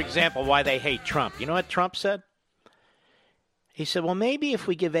you another example why they hate Trump. You know what Trump said? He said, well, maybe if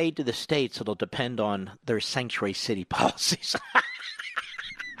we give aid to the states, it'll depend on their sanctuary city policies.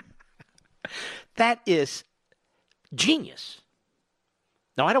 That is genius.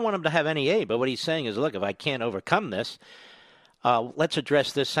 Now, I don't want him to have any aid, but what he's saying is, look, if I can't overcome this, let's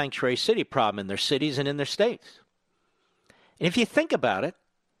address this sanctuary city problem in their cities and in their states. And if you think about it,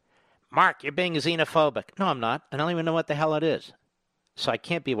 Mark, you're being xenophobic. No, I'm not. I don't even know what the hell it is. So I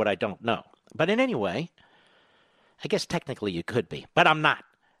can't be what I don't know. But in any way, I guess technically you could be, but I'm not.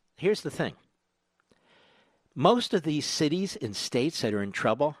 Here's the thing. Most of these cities and states that are in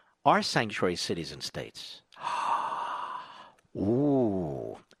trouble are sanctuary cities and states.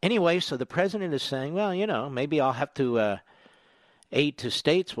 Ooh. Anyway, so the president is saying, well, maybe I'll have to aid to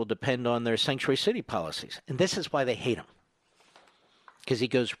states will depend on their sanctuary city policies. And this is why they hate him. Because he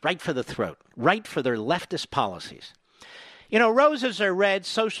goes right for the throat, right for their leftist policies. Roses are red,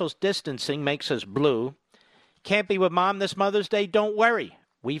 social distancing makes us blue. Can't be with Mom this Mother's Day? Don't worry.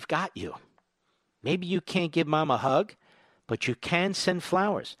 We've got you. Maybe you can't give Mom a hug, but you can send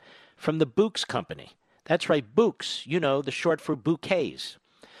flowers from the Bouquets Company. That's right, Bouquets, the short for bouquets.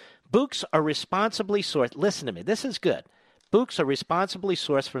 Bouquets are responsibly sourced. Listen to me, this is good. Bouquets are responsibly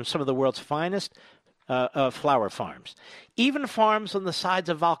sourced from some of the world's finest flower farms. Even farms on the sides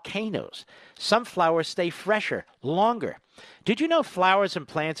of volcanoes. Some flowers stay fresher, longer. Did you know flowers and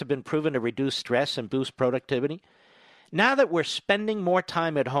plants have been proven to reduce stress and boost productivity? Now that we're spending more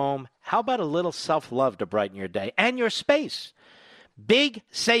time at home, how about a little self-love to brighten your day and your space? Big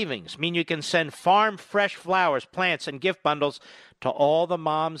savings mean you can send farm fresh flowers, plants, and gift bundles to all the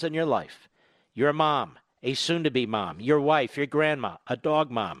moms in your life. Your mom, a soon-to-be mom, your wife, your grandma, a dog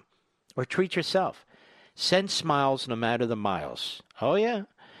mom, or treat yourself. Send smiles no matter the miles. Oh, yeah.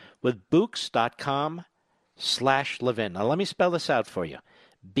 With Bouqs.com/Levin. Now, let me spell this out for you.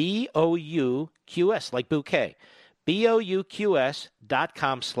 Bouqs, like bouquet.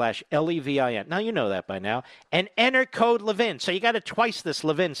 BOUQS.com/LEVIN. Now, you know that by now. And enter code Levin. So you got to twice this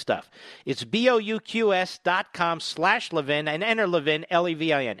Levin stuff. It's BOUQS.com/Levin and enter Levin,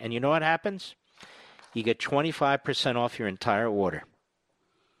 LEVIN. And you know what happens? You get 25% off your entire order.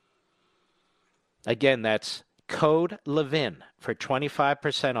 Again, that's code Levin for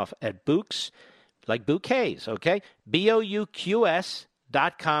 25% off at Bouqs, like bouquets, okay?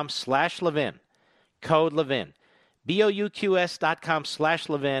 BOUQS.com/Levin. Code Levin.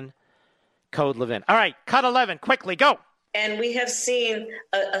 BOUQS.com/Levin. Code Levin. All right, cut 11. Quickly, go. And we have seen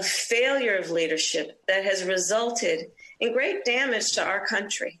a failure of leadership that has resulted in great damage to our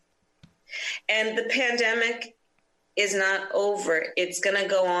country. And the pandemic is not over. It's going to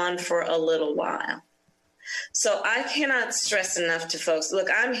go on for a little while. So I cannot stress enough to folks, look,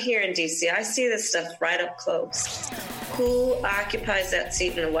 I'm here in D.C. I see this stuff right up close. Who occupies that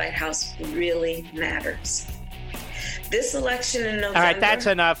seat in the White House really matters. This election in November... All right, that's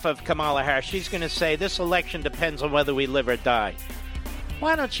enough of Kamala Harris. She's going to say this election depends on whether we live or die.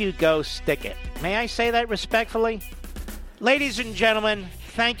 Why don't you go stick it? May I say that respectfully? Ladies and gentlemen,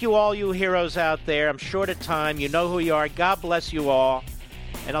 thank you all you heroes out there. I'm short of time. You know who you are. God bless you all.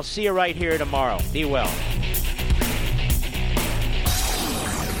 And I'll see you right here tomorrow. Be well.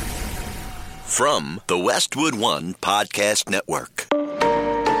 From the Westwood One Podcast Network.